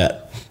student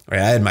debt.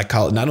 Right? I had my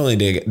college. Not only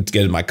did I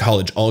get my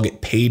college all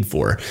get paid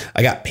for,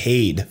 I got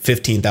paid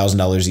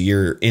 $15,000 a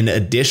year in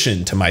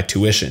addition to my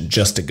tuition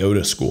just to go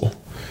to school.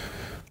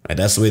 Right?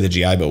 That's the way the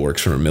GI Bill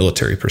works from a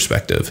military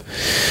perspective,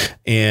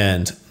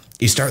 and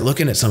you start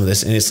looking at some of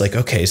this and it's like,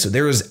 okay, so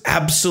there is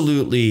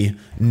absolutely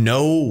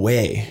no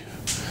way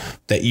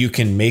that you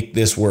can make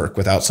this work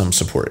without some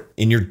support.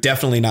 And you're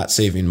definitely not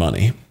saving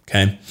money.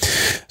 Okay.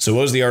 So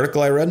what was the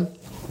article I read?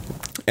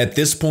 At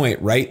this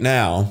point right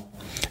now,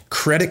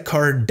 credit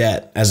card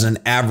debt as an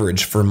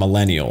average for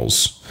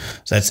millennials.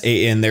 So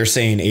and they're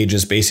saying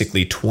ages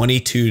basically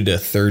 22 to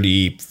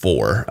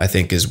 34, I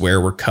think is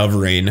where we're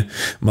covering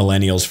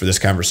millennials for this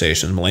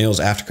conversation. Millennials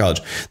after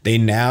college, they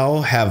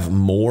now have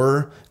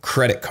more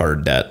credit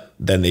card debt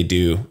than they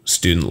do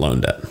student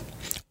loan debt.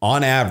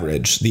 On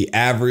average, the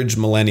average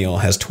millennial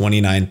has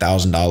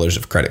 $29,000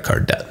 of credit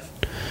card debt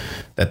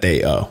that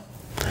they owe.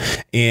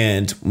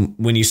 And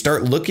when you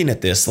start looking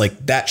at this,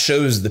 like that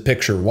shows the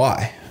picture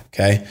why.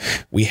 Okay.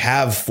 We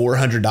have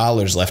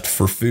 $400 left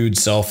for food,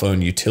 cell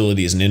phone,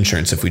 utilities, and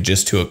insurance if we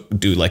just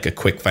do like a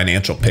quick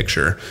financial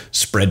picture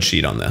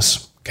spreadsheet on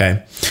this.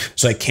 Okay.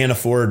 So I can't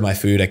afford my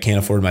food. I can't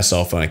afford my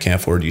cell phone. I can't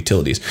afford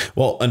utilities.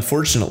 Well,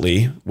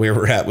 unfortunately, where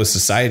we're at with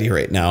society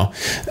right now,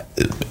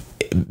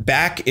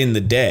 back in the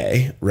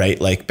day,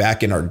 right? Like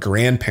back in our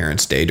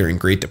grandparents' day during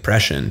Great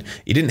Depression,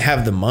 you didn't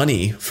have the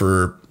money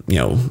for,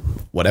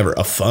 whatever,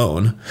 a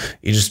phone.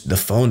 The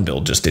phone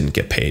bill just didn't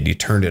get paid. You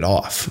turned it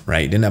off,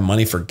 right? You didn't have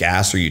money for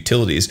gas or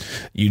utilities.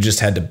 You just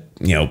had to,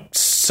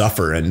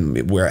 suffer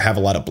and have a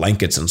lot of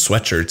blankets and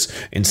sweatshirts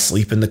and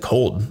sleep in the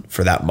cold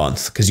for that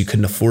month because you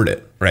couldn't afford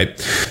it, right?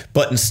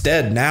 But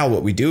instead, now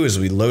what we do is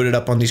we load it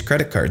up on these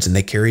credit cards and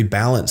they carry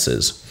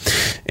balances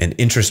and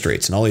interest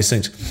rates and all these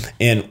things.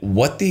 And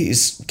what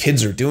these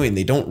kids are doing,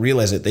 they don't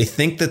realize it. They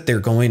think that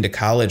they're going to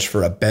college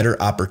for a better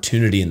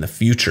opportunity in the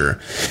future.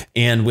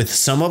 And with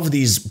some of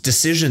these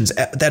decisions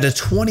that a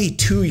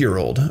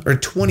 22-year-old or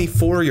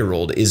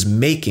 24-year-old is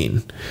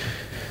making,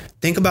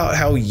 think about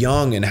how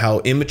young and how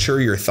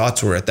immature your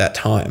thoughts were at that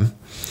time.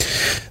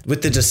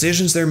 With the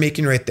decisions they're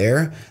making right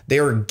there, they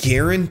are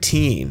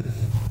guaranteeing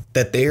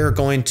that they are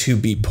going to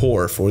be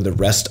poor for the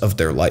rest of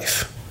their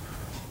life.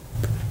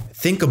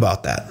 Think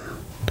about that.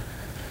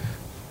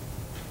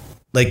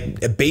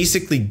 Like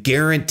basically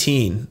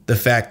guaranteeing the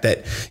fact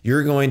that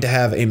you're going to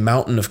have a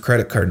mountain of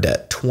credit card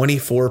debt,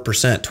 24%,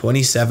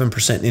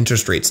 27%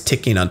 interest rates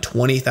ticking on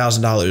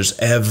 $20,000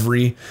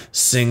 every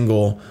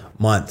single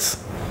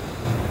month.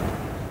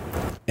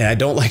 And I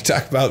don't like to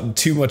talk about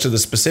too much of the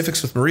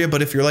specifics with Maria,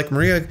 but if you're like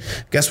Maria,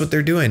 guess what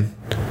they're doing?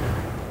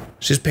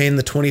 She's paying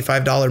the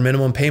 $25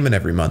 minimum payment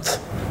every month.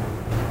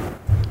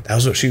 That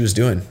was what she was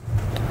doing.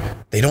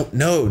 They don't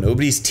know.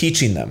 Nobody's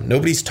teaching them.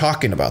 Nobody's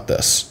talking about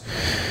this.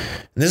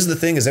 And this is the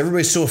thing, is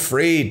everybody's so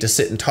afraid to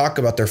sit and talk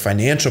about their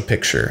financial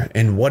picture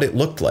and what it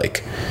looked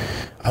like.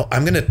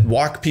 I'm going to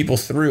walk people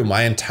through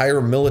my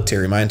entire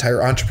military, my entire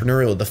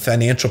entrepreneurial, the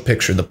financial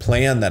picture, the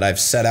plan that I've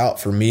set out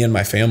for me and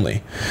my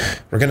family.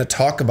 We're going to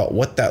talk about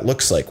what that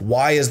looks like.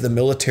 Why is the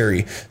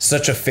military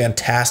such a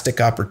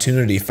fantastic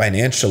opportunity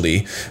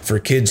financially for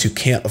kids who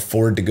can't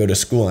afford to go to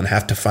school and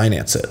have to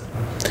finance it?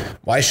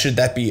 Why should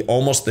that be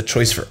almost the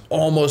choice for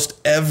almost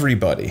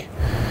everybody?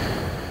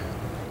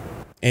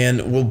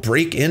 And we'll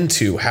break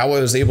into how I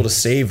was able to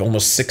save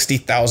almost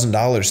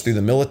 $60,000 through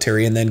the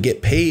military and then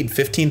get paid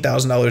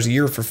 $15,000 a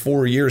year for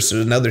 4 years. So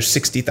another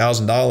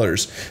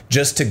 $60,000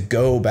 just to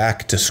go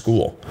back to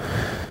school.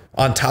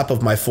 on top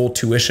of my full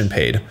tuition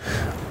paid,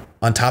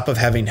 on top of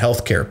having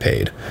healthcare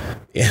paid,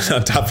 and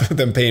on top of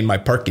them paying my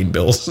parking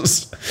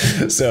bills.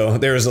 So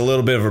there was a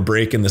little bit of a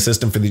break in the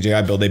system for the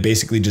GI Bill. They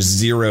basically just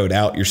zeroed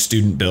out your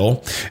student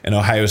bill, and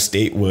Ohio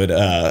State would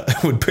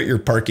put your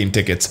parking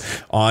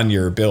tickets on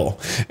your bill.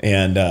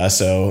 And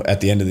so at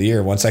the end of the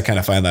year, once I kind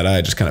of found that out,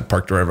 I just kind of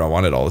parked wherever I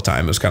wanted all the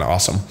time. It was kind of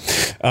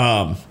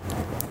awesome.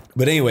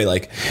 But anyway,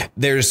 like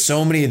there's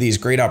so many of these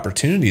great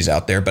opportunities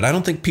out there, but I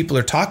don't think people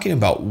are talking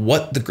about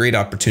what the great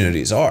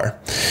opportunities are.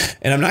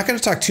 And I'm not going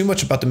to talk too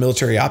much about the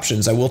military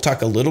options. I will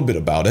talk a little bit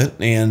about it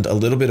and a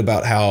little bit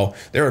about how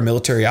there are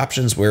military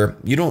options where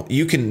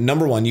you can,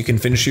 number one, you can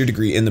finish your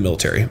degree in the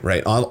military,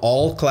 right?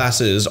 All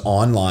classes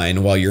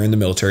online while you're in the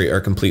military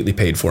are completely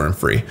paid for and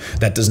free.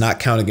 That does not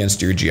count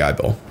against your GI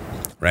Bill.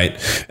 Right.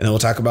 And then we'll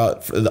talk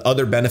about the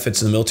other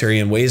benefits of the military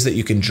and ways that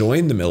you can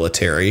join the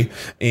military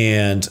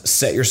and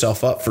set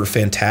yourself up for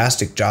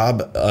fantastic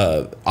job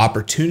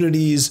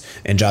opportunities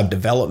and job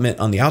development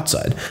on the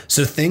outside.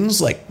 So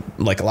things like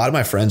a lot of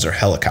my friends are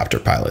helicopter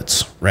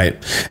pilots.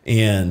 Right.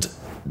 And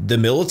the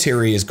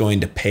military is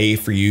going to pay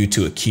for you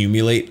to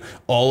accumulate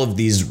all of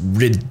these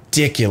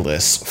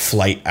ridiculous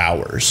flight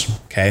hours.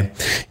 OK,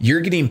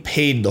 you're getting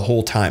paid the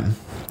whole time.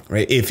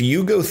 Right. If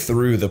you go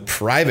through the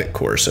private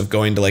course of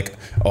going to like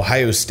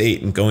Ohio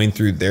State and going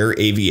through their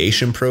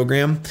aviation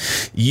program,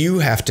 you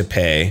have to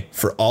pay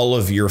for all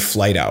of your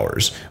flight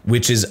hours,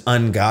 which is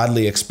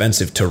ungodly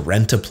expensive to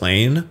rent a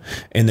plane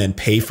and then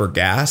pay for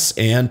gas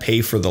and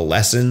pay for the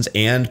lessons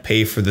and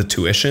pay for the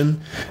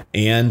tuition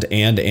and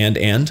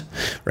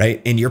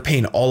right. And you're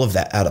paying all of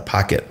that out of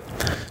pocket.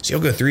 So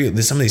you'll go through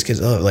this. Some of these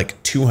kids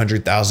like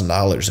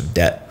 $200,000 of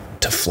debt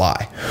to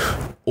fly.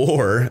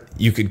 Or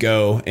you could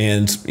go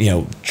and,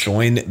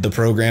 join the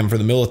program for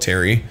the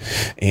military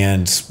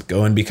and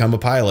go and become a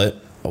pilot,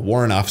 a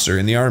warrant officer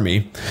in the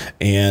Army,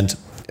 and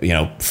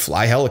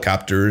fly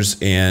helicopters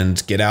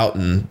and get out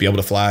and be able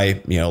to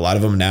fly. A lot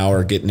of them now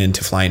are getting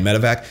into flying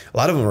medevac. A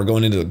lot of them are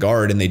going into the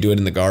Guard, and they do it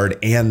in the Guard,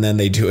 and then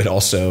they do it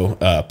also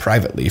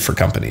privately for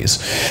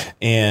companies.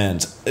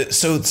 And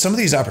so some of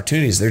these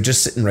opportunities, they're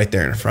just sitting right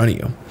there in front of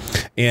you.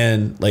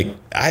 And like,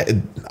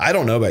 I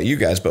don't know about you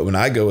guys, but when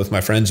I go with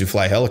my friends who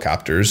fly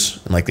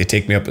helicopters and like they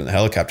take me up in the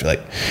helicopter,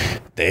 like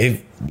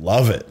they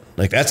love it.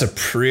 Like that's a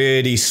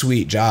pretty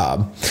sweet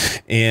job.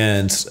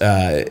 And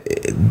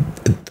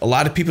a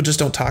lot of people just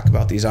don't talk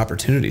about these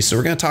opportunities. So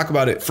we're going to talk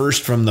about it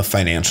first from the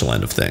financial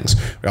end of things.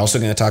 We're also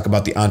going to talk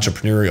about the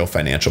entrepreneurial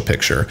financial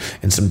picture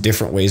and some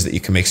different ways that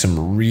you can make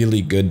some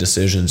really good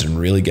decisions and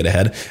really get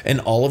ahead. And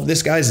all of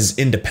this, guys, is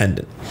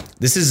independent.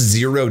 This is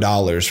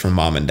 $0 from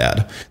mom and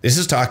dad. This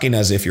is talking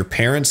as if your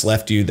parents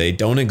left you. They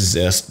don't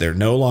exist. They're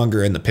no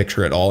longer in the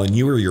picture at all. And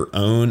you are your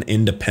own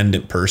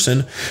independent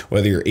person,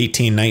 whether you're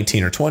 18,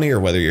 19, or 20, or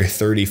whether you're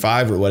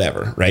 35 or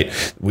whatever,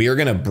 right? We are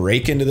going to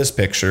break into this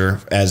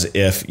picture as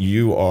if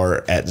you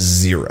are at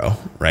zero,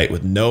 right?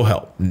 With no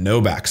help,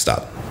 no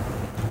backstop.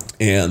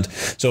 And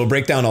so we'll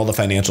break down all the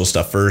financial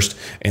stuff first,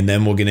 and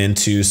then we'll get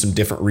into some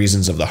different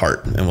reasons of the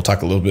heart. And we'll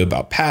talk a little bit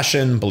about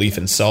passion, belief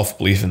in self,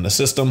 belief in the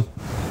system,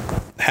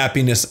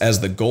 happiness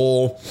as the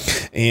goal,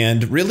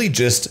 and really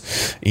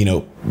just,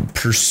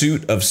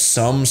 pursuit of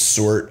some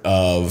sort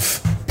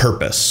of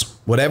purpose,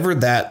 whatever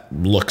that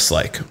looks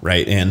like,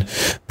 right? And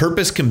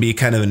purpose can be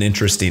kind of an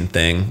interesting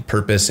thing.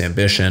 Purpose,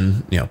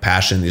 ambition,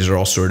 passion, these are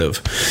all sort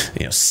of,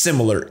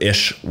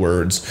 similar-ish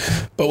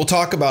words. But we'll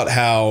talk about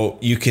how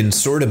you can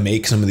sort of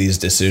make some of these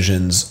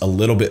decisions a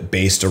little bit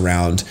based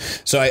around.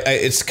 So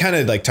it's kind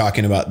of like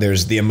talking about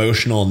there's the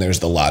emotional and there's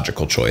the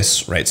logical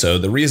choice, right? So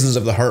the reasons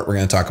of the heart, we're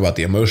going to talk about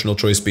the emotional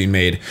choice being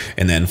made,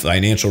 and then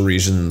financial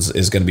reasons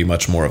is going to be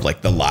much more of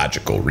like the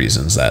logical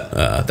reasons that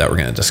we're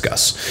going to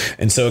discuss.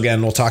 And so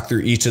again, we'll talk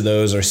through each of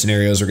those, our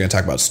scenarios. We're going to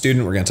talk about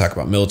student, we're going to talk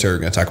about military, we're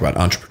going to talk about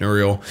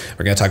entrepreneurial,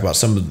 we're going to talk about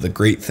some of the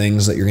great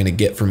things that you're going to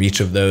get from each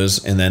of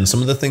those, and then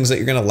some of the things that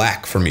you're going to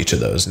lack from each of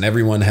those. And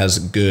everyone has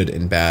good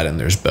and bad, and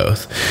there's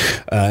both.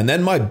 And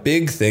then my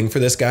big thing for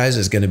this, guys,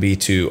 is going to be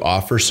to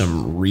offer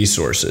some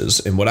resources.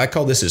 And what I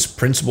call this is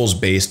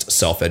principles-based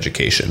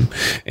self-education.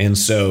 And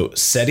so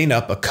setting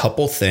up a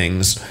couple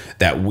things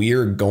that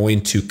we're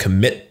going to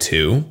commit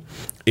to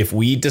if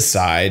we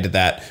decide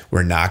that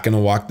we're not going to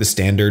walk the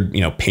standard,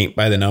 paint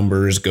by the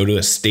numbers, go to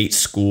a state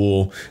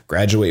school,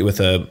 graduate with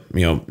a,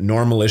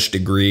 normalish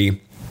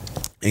degree,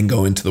 and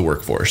go into the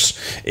workforce.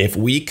 If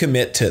we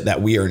commit to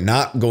that, we are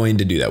not going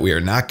to do that. We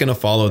are not going to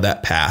follow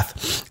that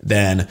path.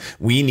 Then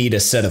we need a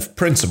set of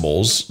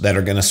principles that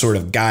are going to sort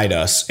of guide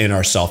us in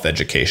our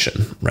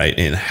self-education, right?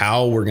 And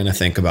how we're going to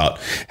think about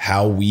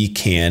how we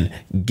can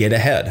get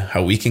ahead,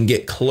 how we can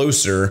get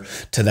closer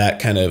to that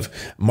kind of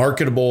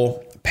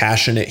marketable,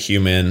 passionate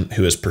human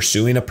who is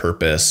pursuing a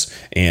purpose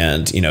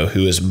and,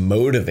 who is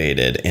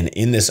motivated and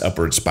in this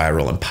upward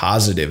spiral and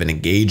positive and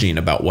engaging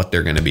about what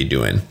they're going to be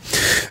doing.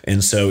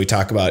 And so we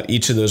talk about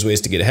each of those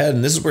ways to get ahead.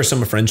 And this is where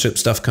some of friendship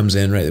stuff comes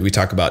in, right? We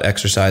talk about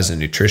exercise and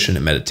nutrition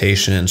and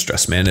meditation,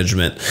 stress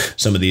management,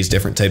 some of these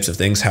different types of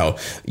things, how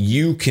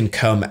you can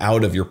come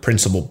out of your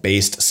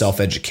principle-based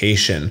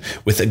self-education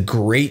with a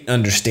great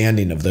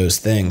understanding of those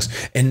things.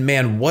 And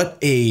man, what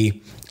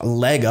a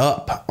leg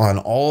up on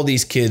all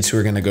these kids who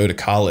are going to go to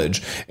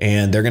college,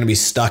 and they're going to be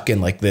stuck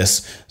in like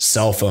this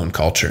cell phone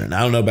culture. And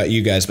I don't know about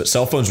you guys, but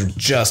cell phones were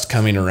just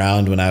coming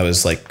around when I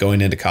was like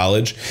going into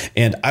college,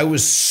 and I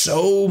was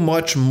so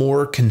much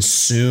more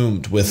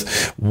consumed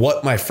with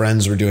what my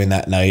friends were doing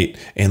that night.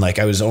 And like,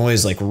 I was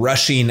always like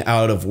rushing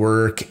out of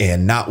work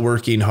and not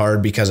working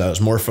hard because I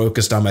was more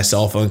focused on my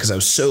cell phone, because I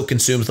was so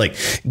consumed with like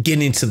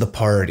getting to the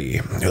party.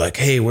 You're like,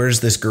 hey,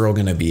 where's this girl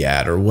going to be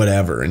at, or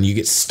whatever. And you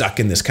get stuck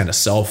in this kind of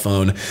cell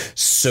phone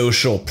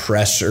social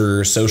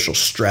pressure, social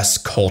stress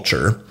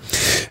culture.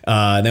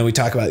 Then we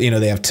talk about,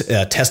 they have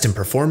test and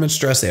performance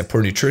stress. They have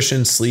poor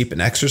nutrition, sleep,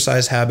 and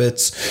exercise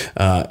habits.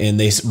 And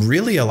they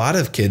really, a lot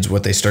of kids,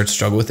 what they start to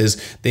struggle with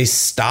is they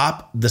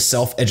stop the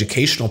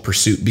self-educational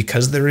pursuit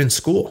because they're in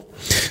school.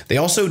 They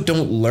also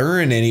don't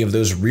learn any of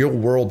those real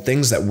world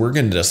things that we're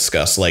going to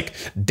discuss, like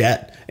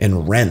debt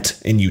and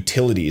rent and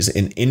utilities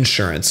and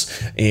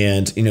insurance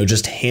and,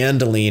 just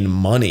handling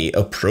money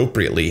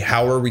appropriately.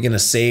 How are we going to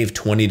save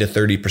 20 to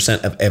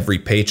 30% of every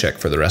paycheck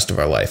for the rest of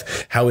our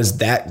life? How is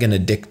that going to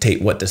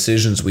dictate what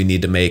decisions we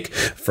need to make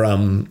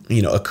from,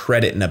 a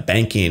credit and a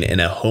banking and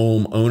a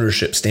home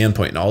ownership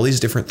standpoint and all these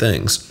different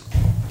things?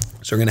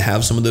 So we're going to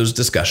have some of those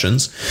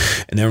discussions.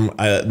 And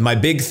then my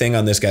big thing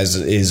on this, guys,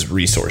 is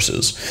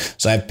resources.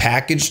 So I've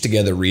packaged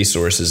together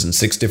resources in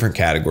 6 different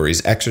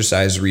categories: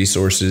 exercise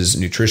resources,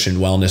 nutrition,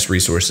 wellness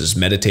resources,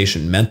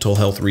 meditation, mental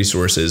health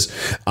resources,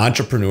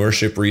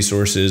 entrepreneurship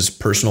resources,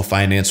 personal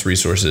finance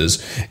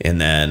resources.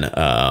 And then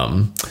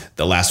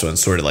the last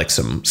one's sort of like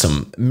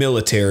some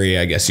military,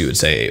 I guess you would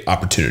say,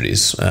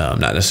 opportunities, not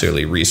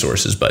necessarily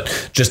resources,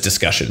 but just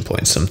discussion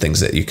points, some things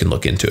that you can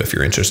look into if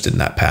you're interested in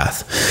that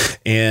path.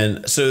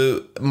 And so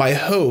my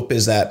hope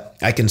is that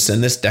I can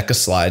send this deck of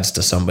slides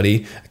to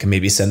somebody. I can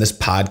maybe send this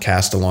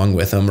podcast along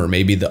with them, or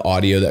maybe the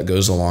audio that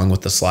goes along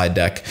with the slide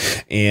deck,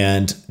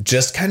 and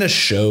just kind of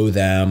show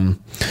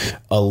them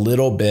a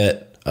little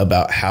bit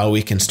about how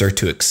we can start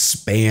to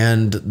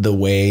expand the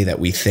way that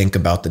we think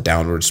about the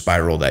downward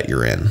spiral that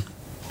you're in.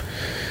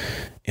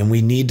 And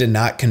we need to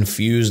not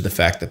confuse the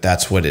fact that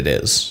that's what it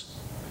is.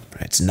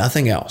 It's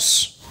nothing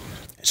else.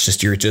 It's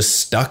just you're just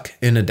stuck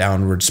in a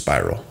downward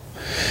spiral.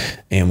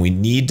 And we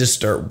need to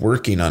start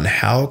working on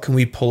how can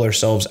we pull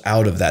ourselves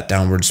out of that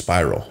downward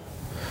spiral.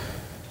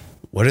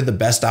 What are the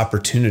best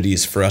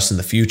opportunities for us in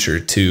the future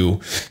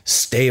to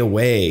stay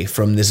away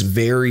from this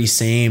very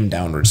same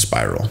downward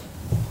spiral?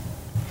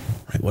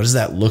 Right? What does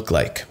that look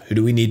like? Who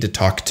do we need to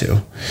talk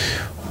to?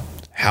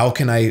 How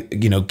can I,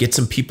 get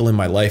some people in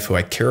my life who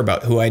I care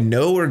about, who I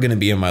know are going to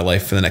be in my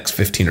life for the next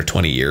 15 or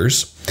 20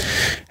 years?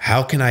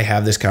 How can I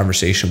have this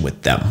conversation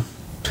with them?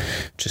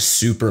 Just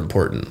super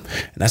important.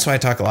 And that's why I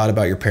talk a lot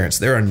about your parents.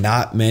 There are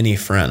not many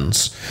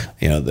friends.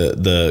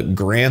 The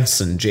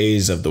Grants and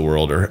Jays of the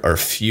world are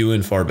few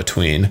and far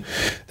between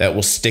that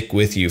will stick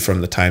with you from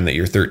the time that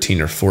you're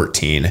 13 or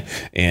 14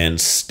 and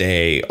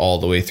stay all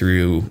the way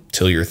through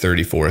till you're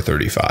 34 or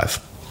 35.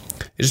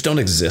 They just don't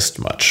exist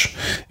much.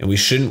 And we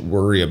shouldn't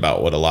worry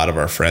about what a lot of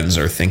our friends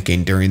are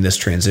thinking during this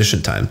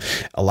transition time.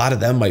 A lot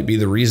of them might be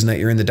the reason that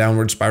you're in the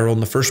downward spiral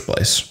in the first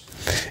place.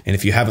 And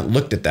if you haven't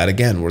looked at that,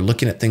 again, we're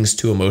looking at things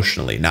too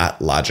emotionally,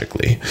 not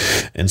logically.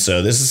 And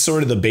so this is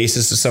sort of the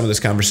basis of some of this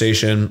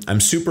conversation.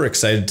 I'm super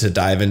excited to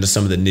dive into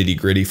some of the nitty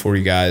gritty for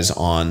you guys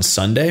on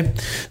Sunday at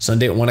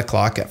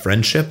 1:00 at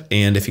Friendship.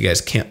 And if you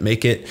guys can't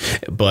make it,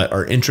 but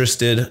are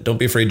interested, don't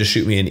be afraid to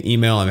shoot me an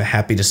email. I'm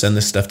happy to send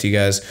this stuff to you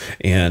guys,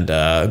 and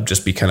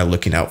just be kind of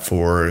looking out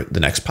for the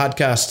next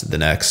podcast, the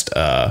next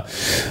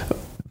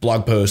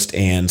blog post,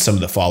 and some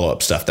of the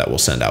follow-up stuff that we'll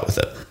send out with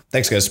it.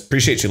 Thanks, guys.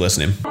 Appreciate you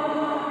listening.